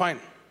says, okay, fine.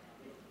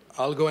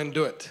 I'll go and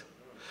do it.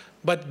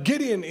 But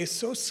Gideon is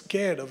so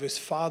scared of his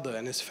father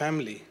and his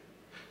family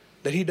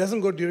that he doesn't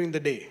go during the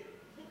day.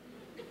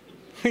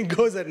 He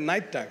goes at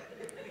nighttime.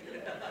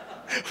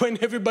 When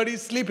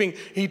everybody's sleeping,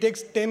 he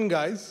takes 10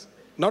 guys,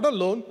 not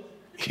alone.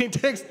 He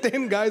takes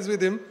 10 guys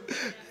with him,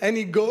 and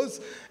he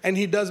goes and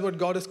he does what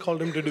God has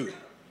called him to do. Do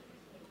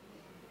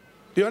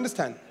you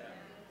understand?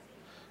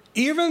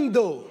 Even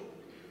though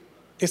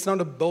it's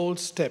not a bold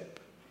step,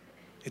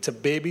 it's a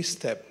baby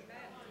step,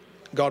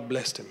 God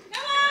blessed him.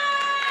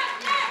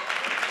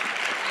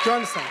 Do you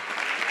understand?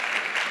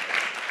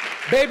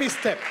 Baby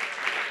step.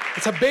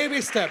 It's a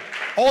baby step.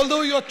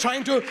 Although you're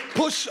trying to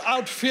push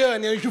out fear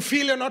and you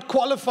feel you're not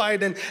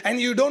qualified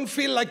and you don't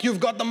feel like you've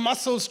got the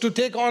muscles to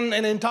take on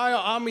an entire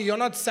army. You're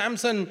not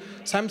Samson.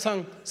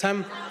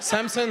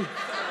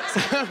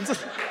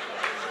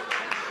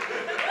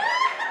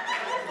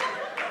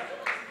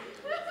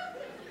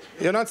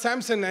 You're not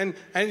Samson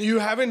and you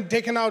haven't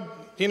taken out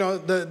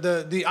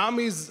the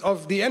armies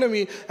of the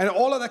enemy and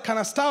all of that kind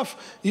of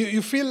stuff.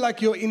 You feel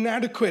like you're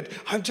inadequate.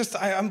 I'm just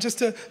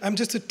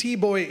a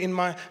T-boy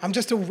I'm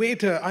just a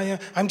waiter.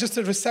 I'm just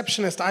a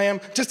receptionist. I am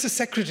just a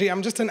secretary.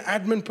 I'm just an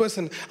admin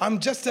person. I'm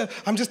just a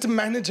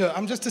manager.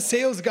 I'm just a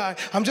sales guy.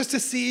 I'm just a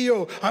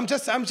CEO.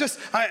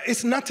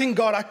 It's nothing,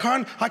 God.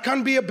 I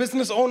can't be a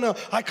business owner.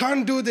 I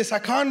can't do this. I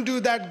can't do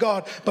that,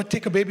 God. But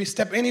take a baby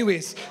step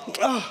anyways.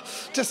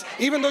 Just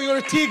even though you're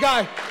a T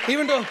guy,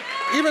 even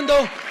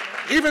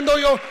though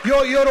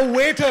you're a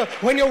waiter,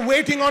 when you're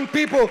waiting on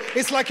people,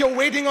 it's like you're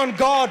waiting on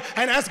God.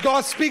 And as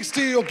God speaks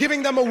to you, you're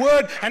giving them a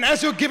word. And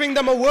as you're giving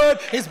them a word,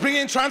 it's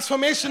bringing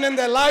transformation in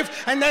their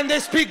life. And then they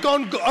speak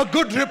on a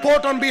good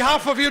report on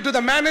behalf of you to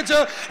the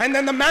manager. And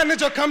then the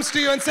manager comes to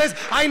you and says,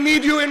 I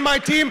need you in my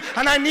team.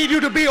 And I need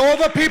you to be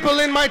over people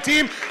in my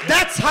team.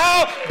 That's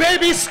how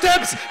baby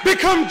steps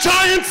become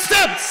giant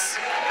steps.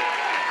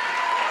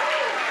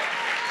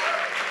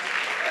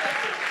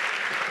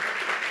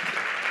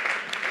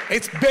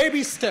 It's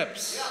baby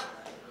steps.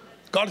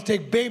 Got to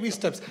take baby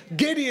steps.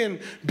 Gideon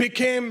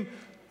became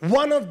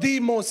one of the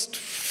most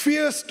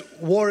fierce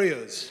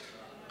warriors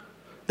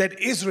that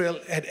Israel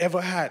had ever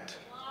had.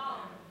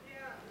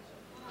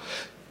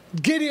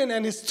 Gideon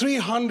and his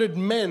 300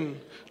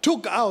 men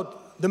took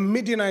out the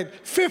Midianite,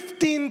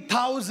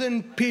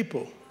 15,000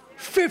 people.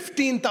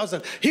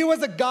 15,000. He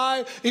was a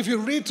guy, if you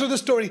read through the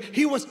story,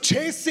 he was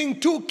chasing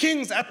two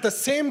kings at the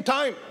same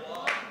time.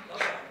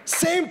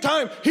 Same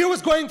time, he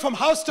was going from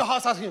house to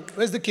house asking,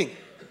 where's the king?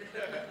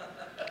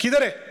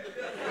 Kidhar hai?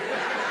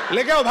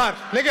 Leke aao bahar,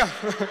 leke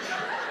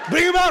aao.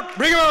 Bring him out,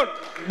 bring him out,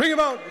 bring him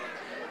out,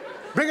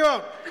 bring him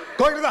out.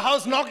 Going to the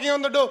house, knocking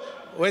on the door.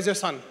 Where's your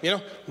son?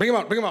 Bring him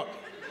out, bring him out.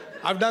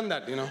 I've done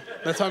that,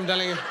 That's what I'm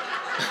telling you.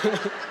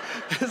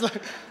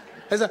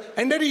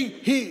 And then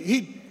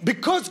he,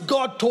 because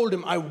God told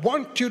him, I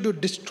want you to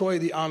destroy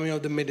the army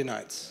of the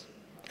Midianites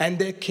and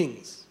their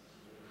kings.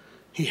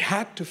 He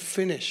had to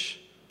finish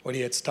what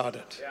he had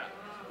started. Yeah.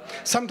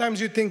 Sometimes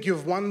you think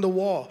you've won the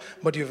war,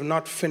 but you've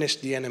not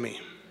finished the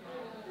enemy.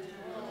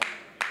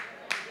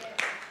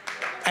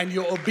 And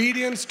your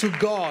obedience to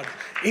God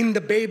in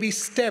the baby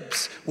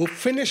steps will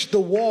finish the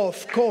war,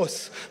 of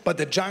course, but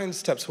the giant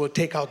steps will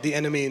take out the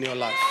enemy in your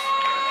life.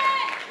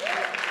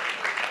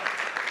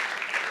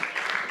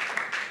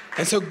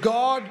 And so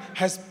God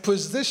has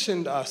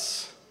positioned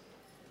us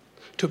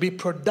to be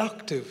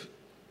productive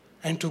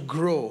and to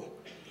grow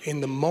in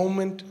the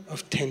moment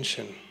of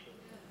tension.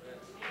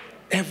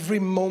 Every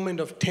moment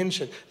of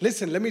tension.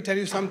 Listen, let me tell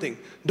you something.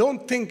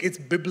 Don't think it's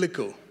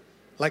biblical.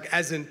 Like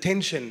as in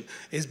tension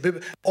is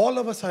biblical. All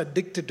of us are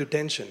addicted to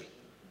tension.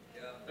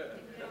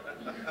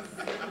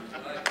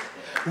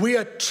 We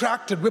are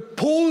attracted. We're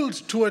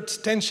pulled towards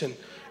tension.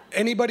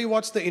 Anybody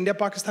watch the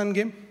India-Pakistan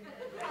game?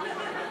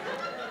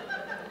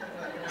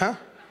 Huh?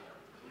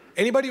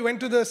 Anybody went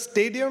to the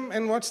stadium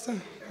and watched the...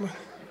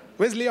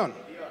 Where's Leon?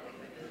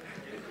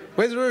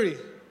 Where's Rory?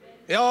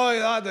 Oh,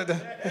 yeah,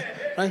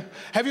 right?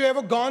 Have you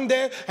ever gone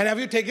there and have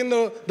you taken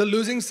the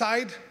losing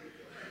side?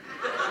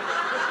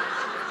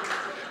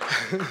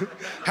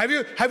 Have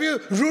you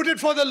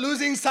rooted for the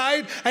losing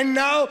side and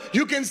now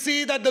you can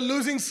see that the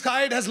losing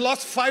side has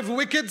lost 5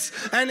 wickets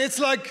and it's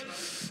like,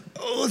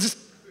 oh, just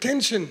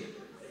tension.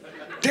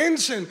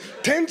 Tension,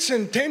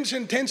 tension,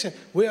 tension, tension.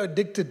 We're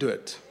addicted to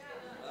it.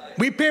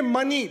 We pay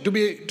money to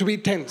be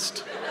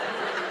tensed.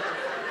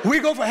 We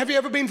go for, have you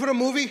ever been for a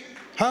movie?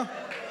 Huh?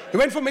 You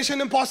went for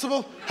Mission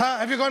Impossible? Huh?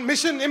 Have you gone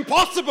Mission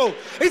Impossible?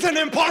 It's an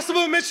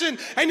impossible mission.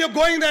 And you're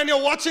going there and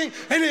you're watching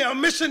and you're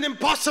Mission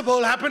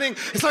Impossible happening.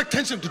 It's like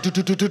tension.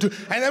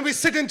 And then we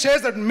sit in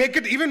chairs that make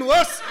it even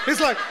worse. It's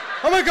like,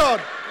 oh my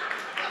God.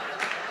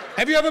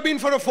 Have you ever been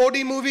for a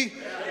 4D movie?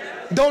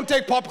 Don't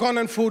take popcorn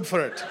and food for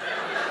it.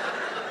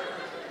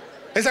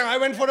 It's like I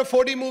went for a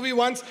 4D movie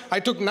once. I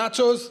took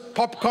nachos,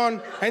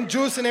 popcorn, and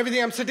juice and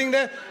everything. I'm sitting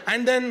there.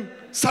 And then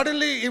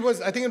suddenly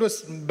I think it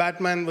was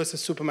Batman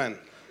versus Superman.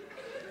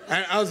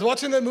 And I was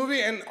watching the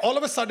movie, and all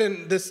of a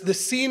sudden, this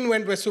scene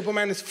went where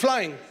Superman is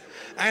flying.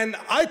 And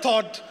I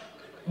thought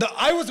that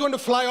I was going to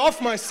fly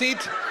off my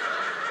seat.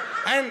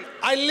 And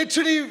I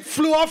literally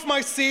flew off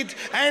my seat,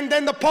 and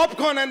then the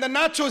popcorn and the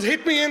nachos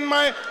hit me in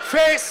my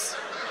face.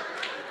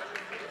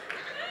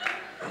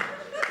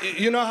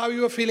 You know how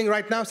you are feeling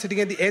right now, sitting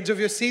at the edge of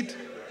your seat?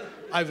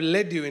 I've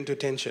led you into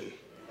tension.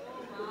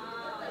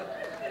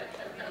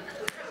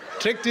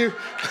 Tricked you.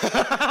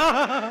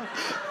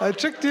 I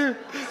tricked you.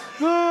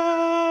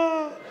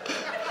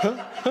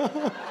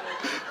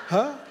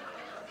 Huh?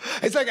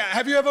 It's like,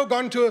 have you ever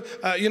gone to,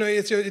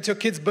 it's your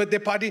kid's birthday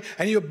party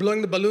and you're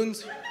blowing the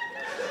balloons?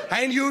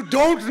 And you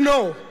don't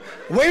know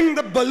when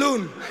the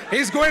balloon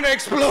is going to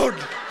explode.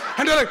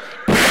 And you're like...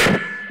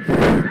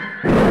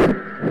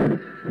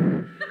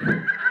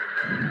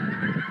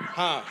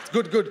 It's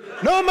good, good.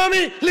 No,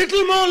 mommy,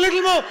 little more,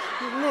 little more.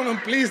 No,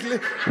 please.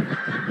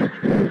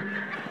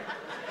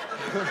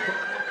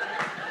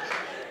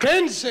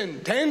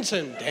 Tension.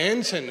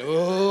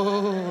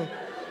 Oh.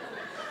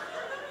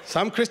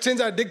 Some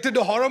Christians are addicted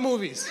to horror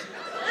movies.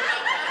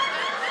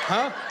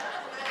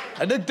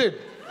 Addicted.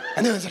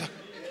 And they're like,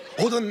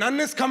 oh, the nun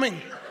is coming.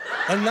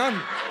 A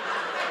nun.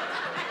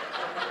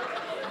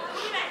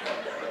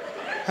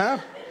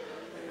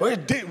 We're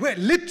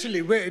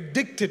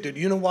addicted to it.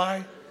 You know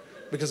why?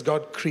 Because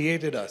God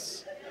created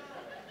us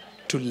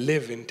to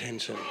live in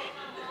tension.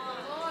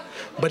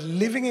 But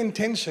living in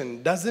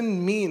tension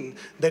doesn't mean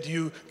that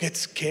you get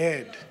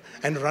scared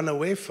and run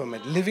away from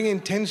it. Living in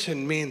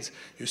tension means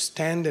you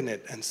stand in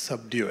it and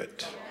subdue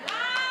it.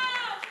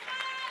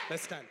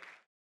 Let's stand.